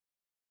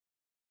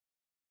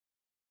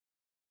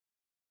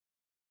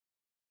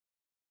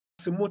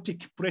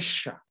osmotic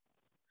pressure.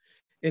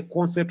 A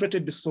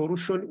concentrated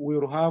solution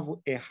will have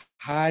a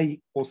high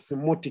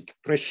osmotic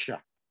pressure.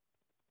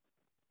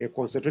 A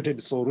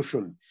concentrated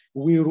solution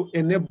will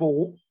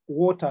enable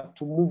water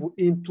to move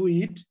into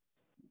it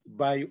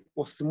by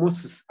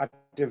osmosis at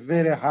a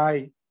very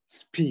high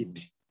speed.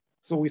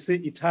 So we say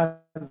it has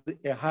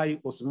a high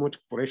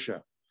osmotic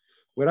pressure,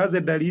 whereas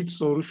a dilute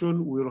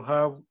solution will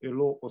have a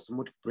low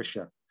osmotic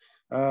pressure.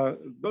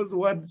 Those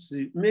words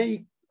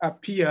may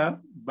appear,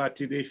 but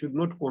they should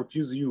not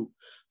confuse you.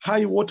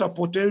 High water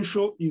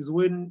potential is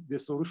when the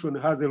solution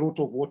has a lot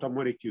of water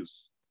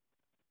molecules,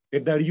 a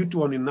dilute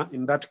one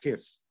in that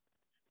case.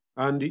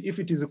 And if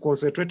it is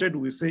concentrated,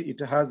 we say it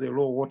has a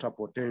low water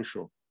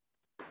potential.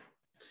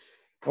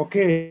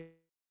 Okay.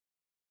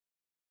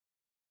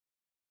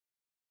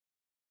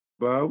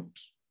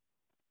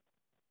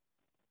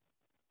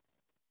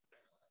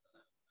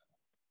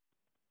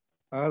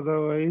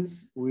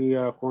 Otherwise, we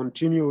are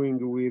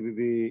continuing with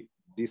the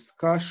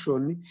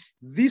discussion.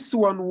 This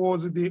one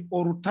was the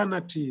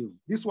alternative,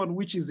 this one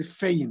which is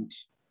faint.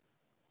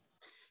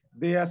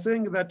 They are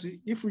saying that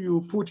if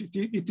you put it,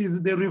 it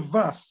is the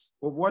reverse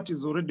of what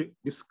is already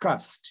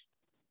discussed.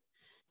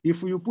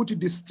 If you put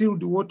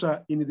distilled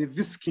water in the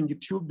whisking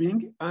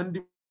tubing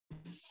and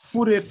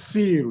fully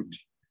filled,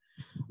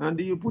 and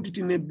you put it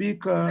in a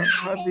beaker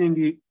having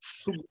a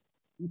sugar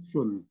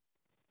solution,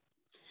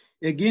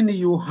 again,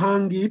 you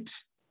hang it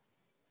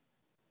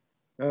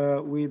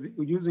with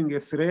using a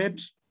thread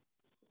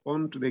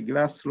onto the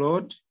glass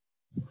rod,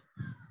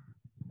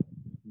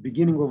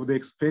 beginning of the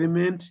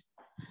experiment.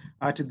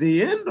 At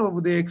the end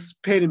of the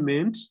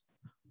experiment,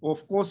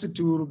 of course, it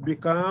will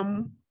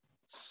become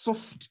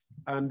soft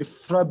and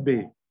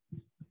flabby.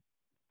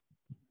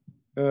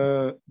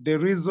 The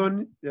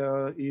reason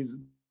is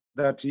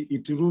that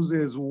it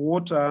loses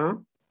water.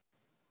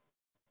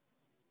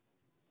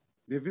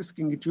 The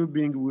whisking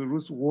tubing will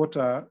lose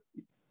water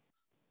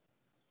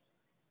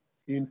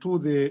into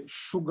the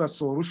sugar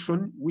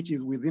solution, which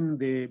is within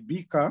the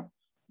beaker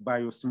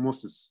by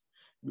osmosis,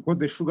 because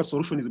the sugar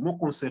solution is more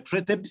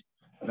concentrated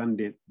than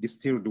the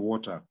distilled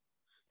water.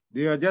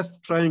 They are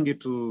just trying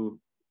to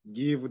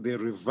give the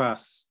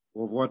reverse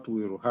of what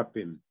will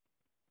happen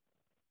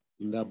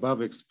in the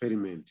above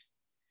experiment.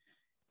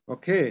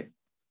 Okay,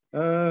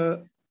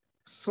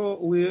 so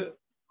we're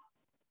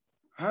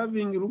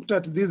having looked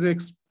at these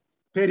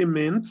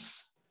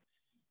experiments,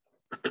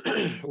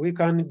 we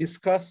can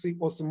discuss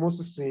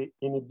osmosis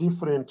in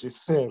different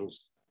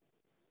cells.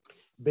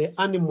 The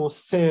animal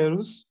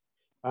cells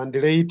and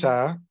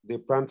later the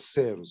plant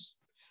cells.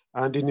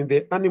 And in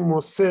the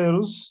animal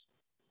cells,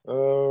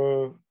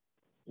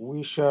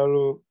 we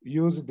shall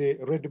use the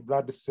red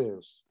blood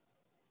cells.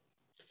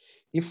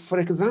 If, for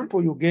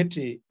example, you get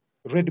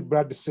red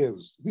blood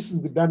cells, this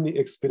is done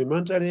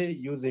experimentally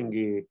using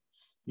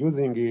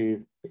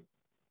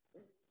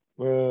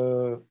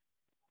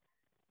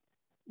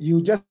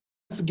you just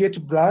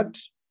get blood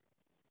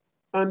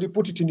and you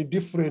put it in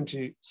different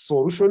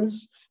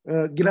solutions,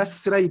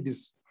 glass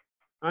slides,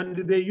 and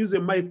they use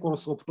a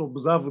microscope to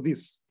observe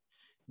this.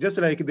 Just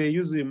like they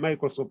use a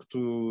microscope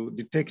to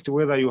detect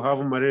whether you have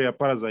malaria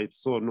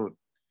parasites or not,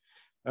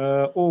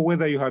 or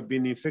whether you have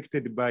been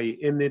infected by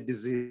any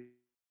disease.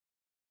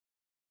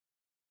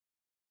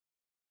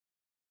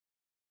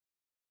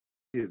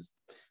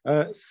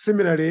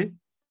 Similarly,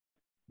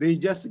 they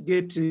just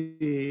get,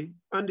 and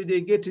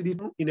they get it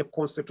in a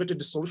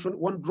concentrated solution,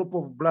 1 drop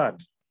of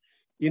blood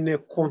in a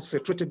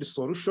concentrated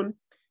solution,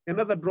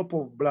 another drop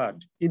of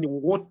blood in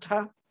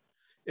water,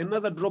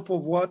 another drop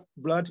of what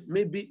blood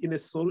maybe in a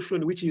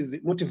solution which is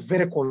not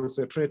very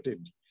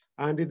concentrated,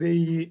 and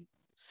they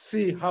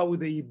see how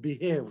they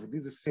behave,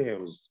 these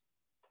cells.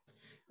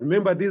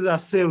 Remember, these are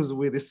cells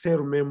with a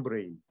cell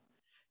membrane.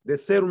 The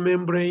cell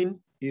membrane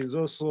is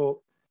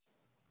also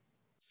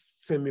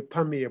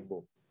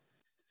semi-permeable.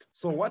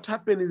 So what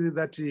happens is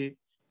that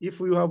if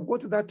you have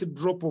got that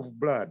drop of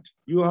blood,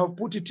 you have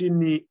put it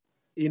in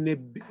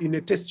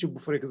a test tube,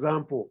 for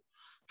example,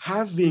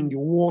 having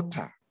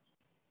water,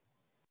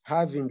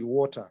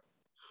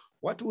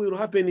 what will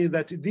happen is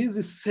that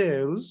these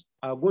cells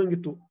are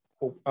going to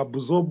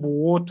absorb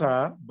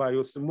water by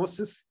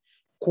osmosis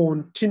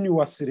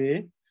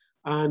continuously,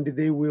 and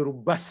they will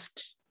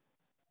burst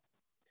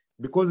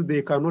because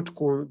they cannot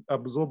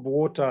absorb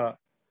water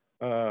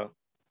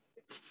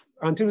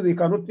until they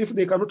cannot, if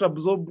they cannot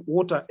absorb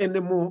water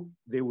anymore,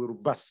 they will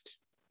burst.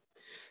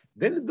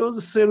 Then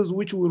those cells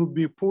which will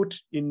be put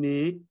in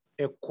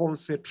a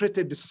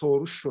concentrated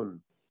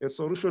solution, a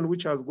solution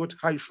which has got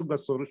high sugar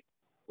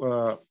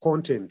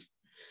content,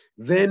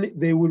 then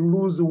they will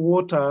lose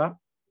water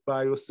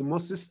by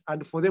osmosis,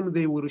 and for them,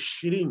 they will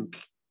shrink.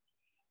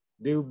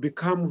 They will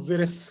become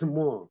very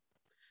small.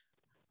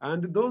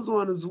 And those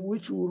ones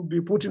which will be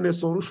put in a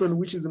solution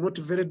which is not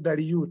very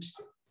dilute,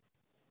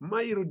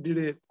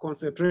 mildly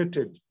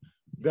concentrated,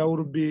 there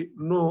will be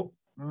no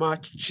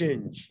much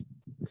change.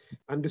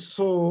 And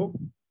so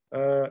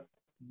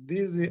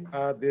these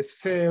are the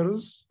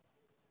cells.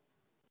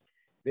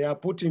 They are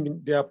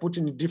putting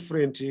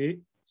different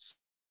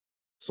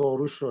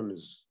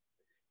solutions.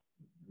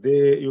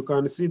 You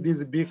can see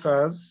these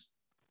beakers,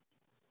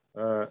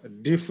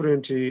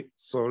 different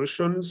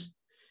solutions.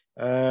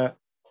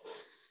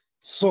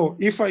 So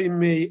if I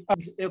may,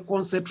 as a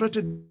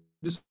concentrated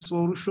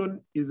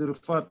solution is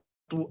referred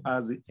to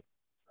as.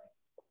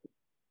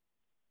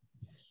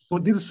 So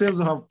these cells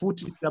have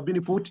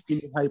been put in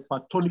a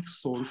hypertonic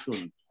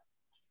solution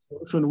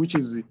which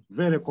is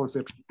very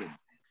concentrated.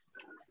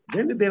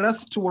 Then the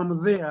last one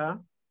there,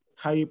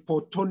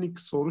 hypotonic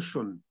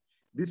solution.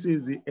 This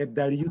is a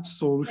dilute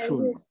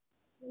solution.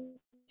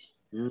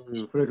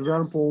 For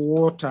example,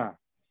 water,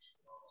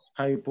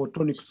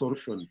 hypotonic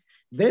solution.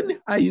 Then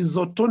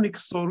isotonic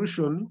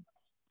solution.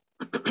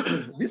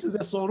 This is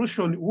a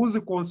solution whose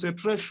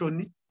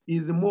concentration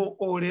is more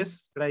or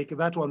less like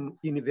that one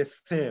in the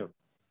cell.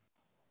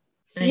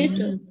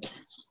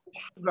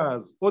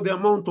 Sugars or the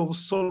amount of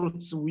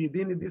salts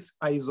within this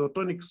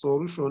isotonic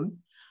solution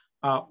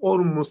are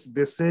almost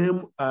the same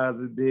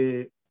as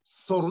the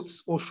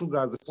salts or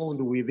sugars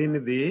found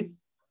within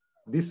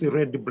this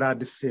red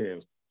blood cell.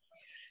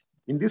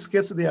 In this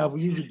case, they have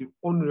used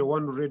only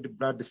one red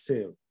blood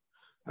cell.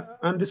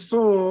 And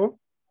so,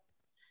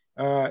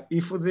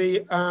 if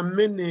they are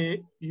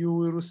many, you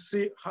will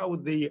see how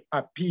they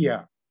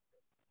appear.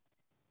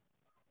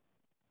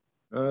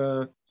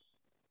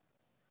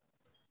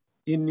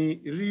 In a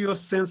real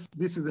sense,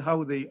 this is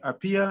how they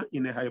appear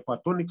in a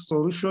hypertonic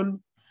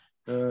solution.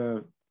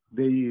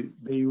 They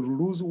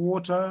lose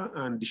water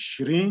and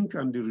shrink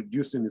and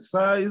reduce in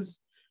size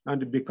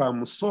and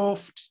become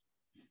soft.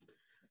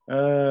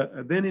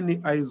 Then in the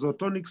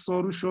isotonic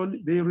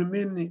solution, they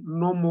remain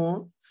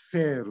normal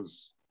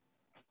cells.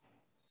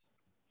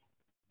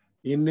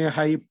 In a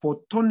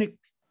hypotonic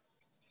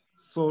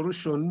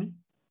solution,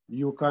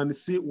 you can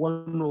see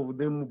one of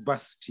them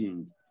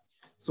bursting.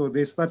 So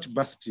they start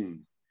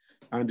bursting.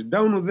 And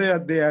down there,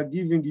 they are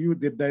giving you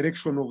the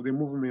direction of the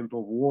movement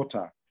of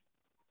water.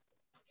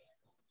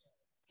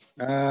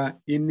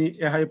 In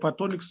a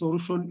hypertonic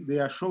solution, they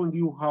are showing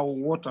you how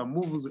water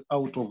moves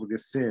out of the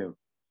cell.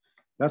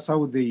 That's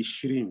how they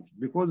shrink,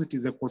 because it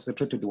is a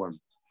concentrated one.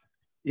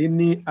 In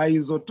the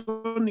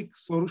isotonic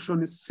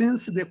solution,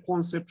 since the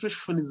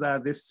concentrations are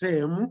the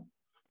same,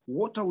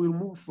 water will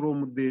move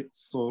from the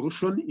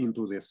solution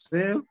into the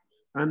cell,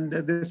 and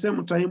at the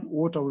same time,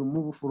 water will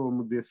move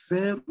from the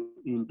cell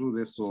into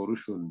the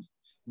solution,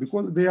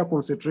 because their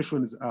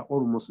concentrations are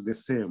almost the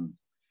same.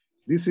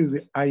 This is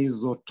the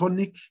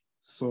isotonic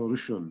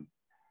solution.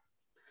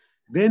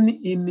 Then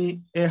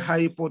in a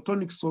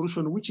hypotonic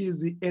solution, which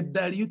is a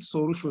dilute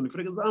solution,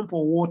 for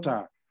example,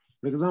 water,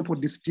 for example,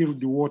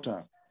 distilled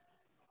water.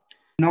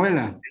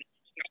 Noela.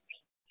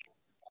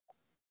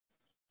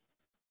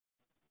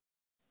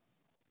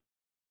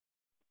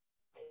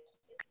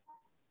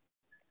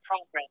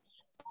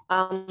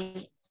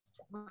 I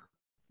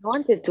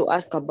wanted to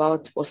ask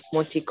about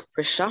osmotic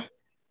pressure.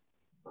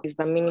 Is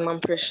the minimum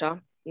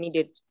pressure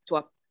needed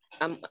to,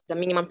 the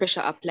minimum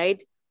pressure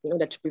applied in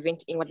order to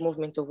prevent inward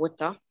movement of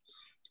water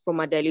from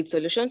a dilute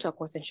solution to a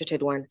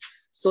concentrated one?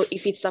 So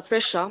if it's a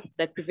pressure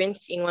that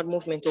prevents inward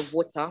movement of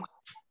water,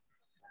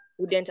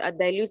 wouldn't a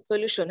dilute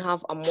solution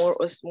have a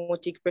more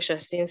osmotic pressure,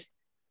 since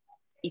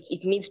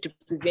it needs to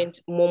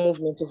prevent more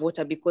movement of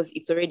water because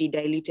it's already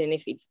diluted, and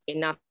if it's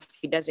enough,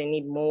 it doesn't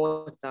need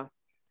more water.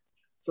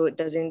 So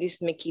doesn't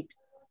this make it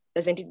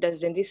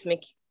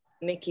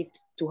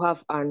to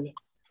have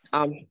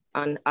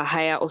a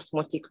higher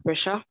osmotic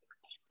pressure?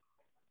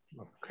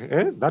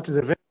 Okay, that is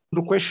a very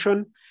good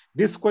question.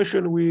 This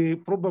question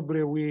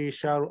we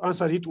shall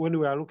answer it when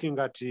we are looking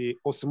at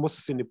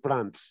osmosis in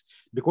plants,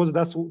 because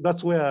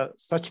that's where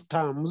such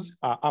terms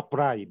are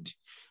applied.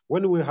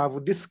 When we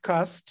have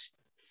discussed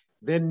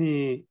then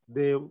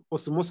the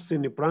osmosis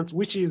in plants,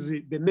 which is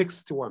the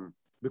next one,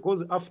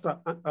 because after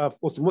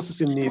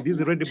osmosis in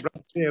these red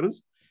blood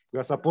cells, we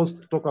are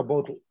supposed to talk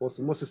about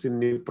osmosis in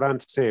the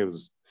plant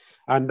cells,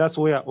 and that's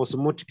where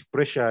osmotic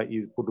pressure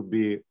could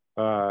be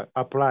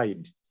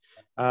applied.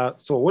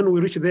 So when we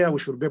reach there, we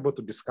should be able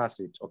to discuss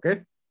it,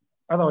 okay?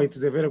 Otherwise,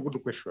 it's a very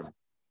good question.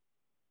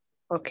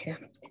 Okay.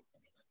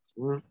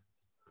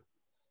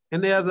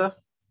 Any other?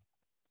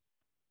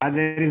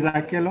 There is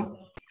Akelo.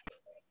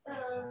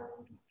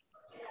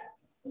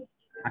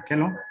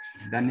 Akelo,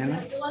 Daniela.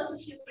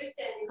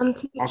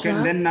 Okay,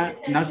 then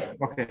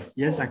okay,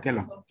 yes,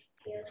 Akelo.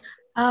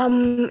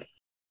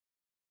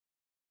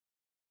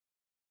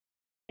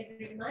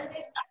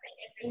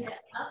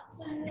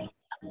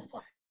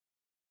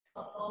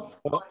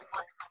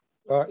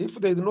 If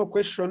there is no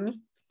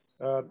question,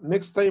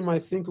 next time I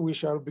think we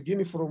shall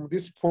begin from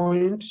this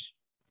point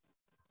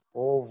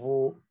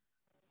of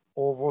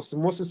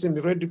osmosis in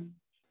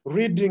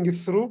reading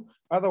through.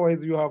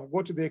 Otherwise, you have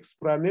got the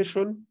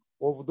explanation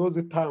of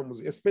those terms,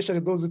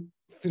 especially those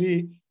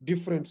three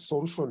different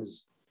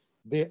solutions: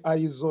 the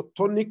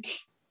isotonic,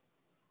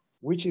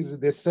 which is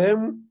the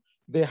same,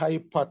 the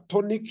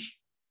hypertonic,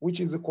 which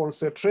is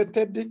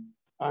concentrated,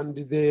 and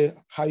the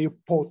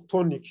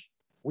hypotonic,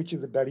 which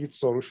is a dilute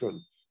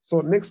solution. So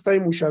next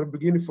time we shall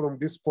begin from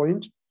this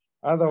point.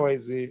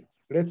 Otherwise,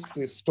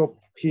 let's stop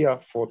here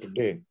for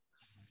today.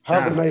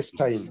 Have a nice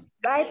time.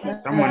 Bye.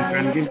 Someone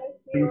can give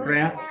in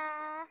prayer.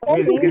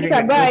 Thank you,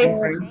 teacher.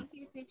 Bye.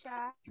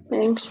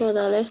 Thanks for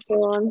the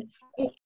lesson.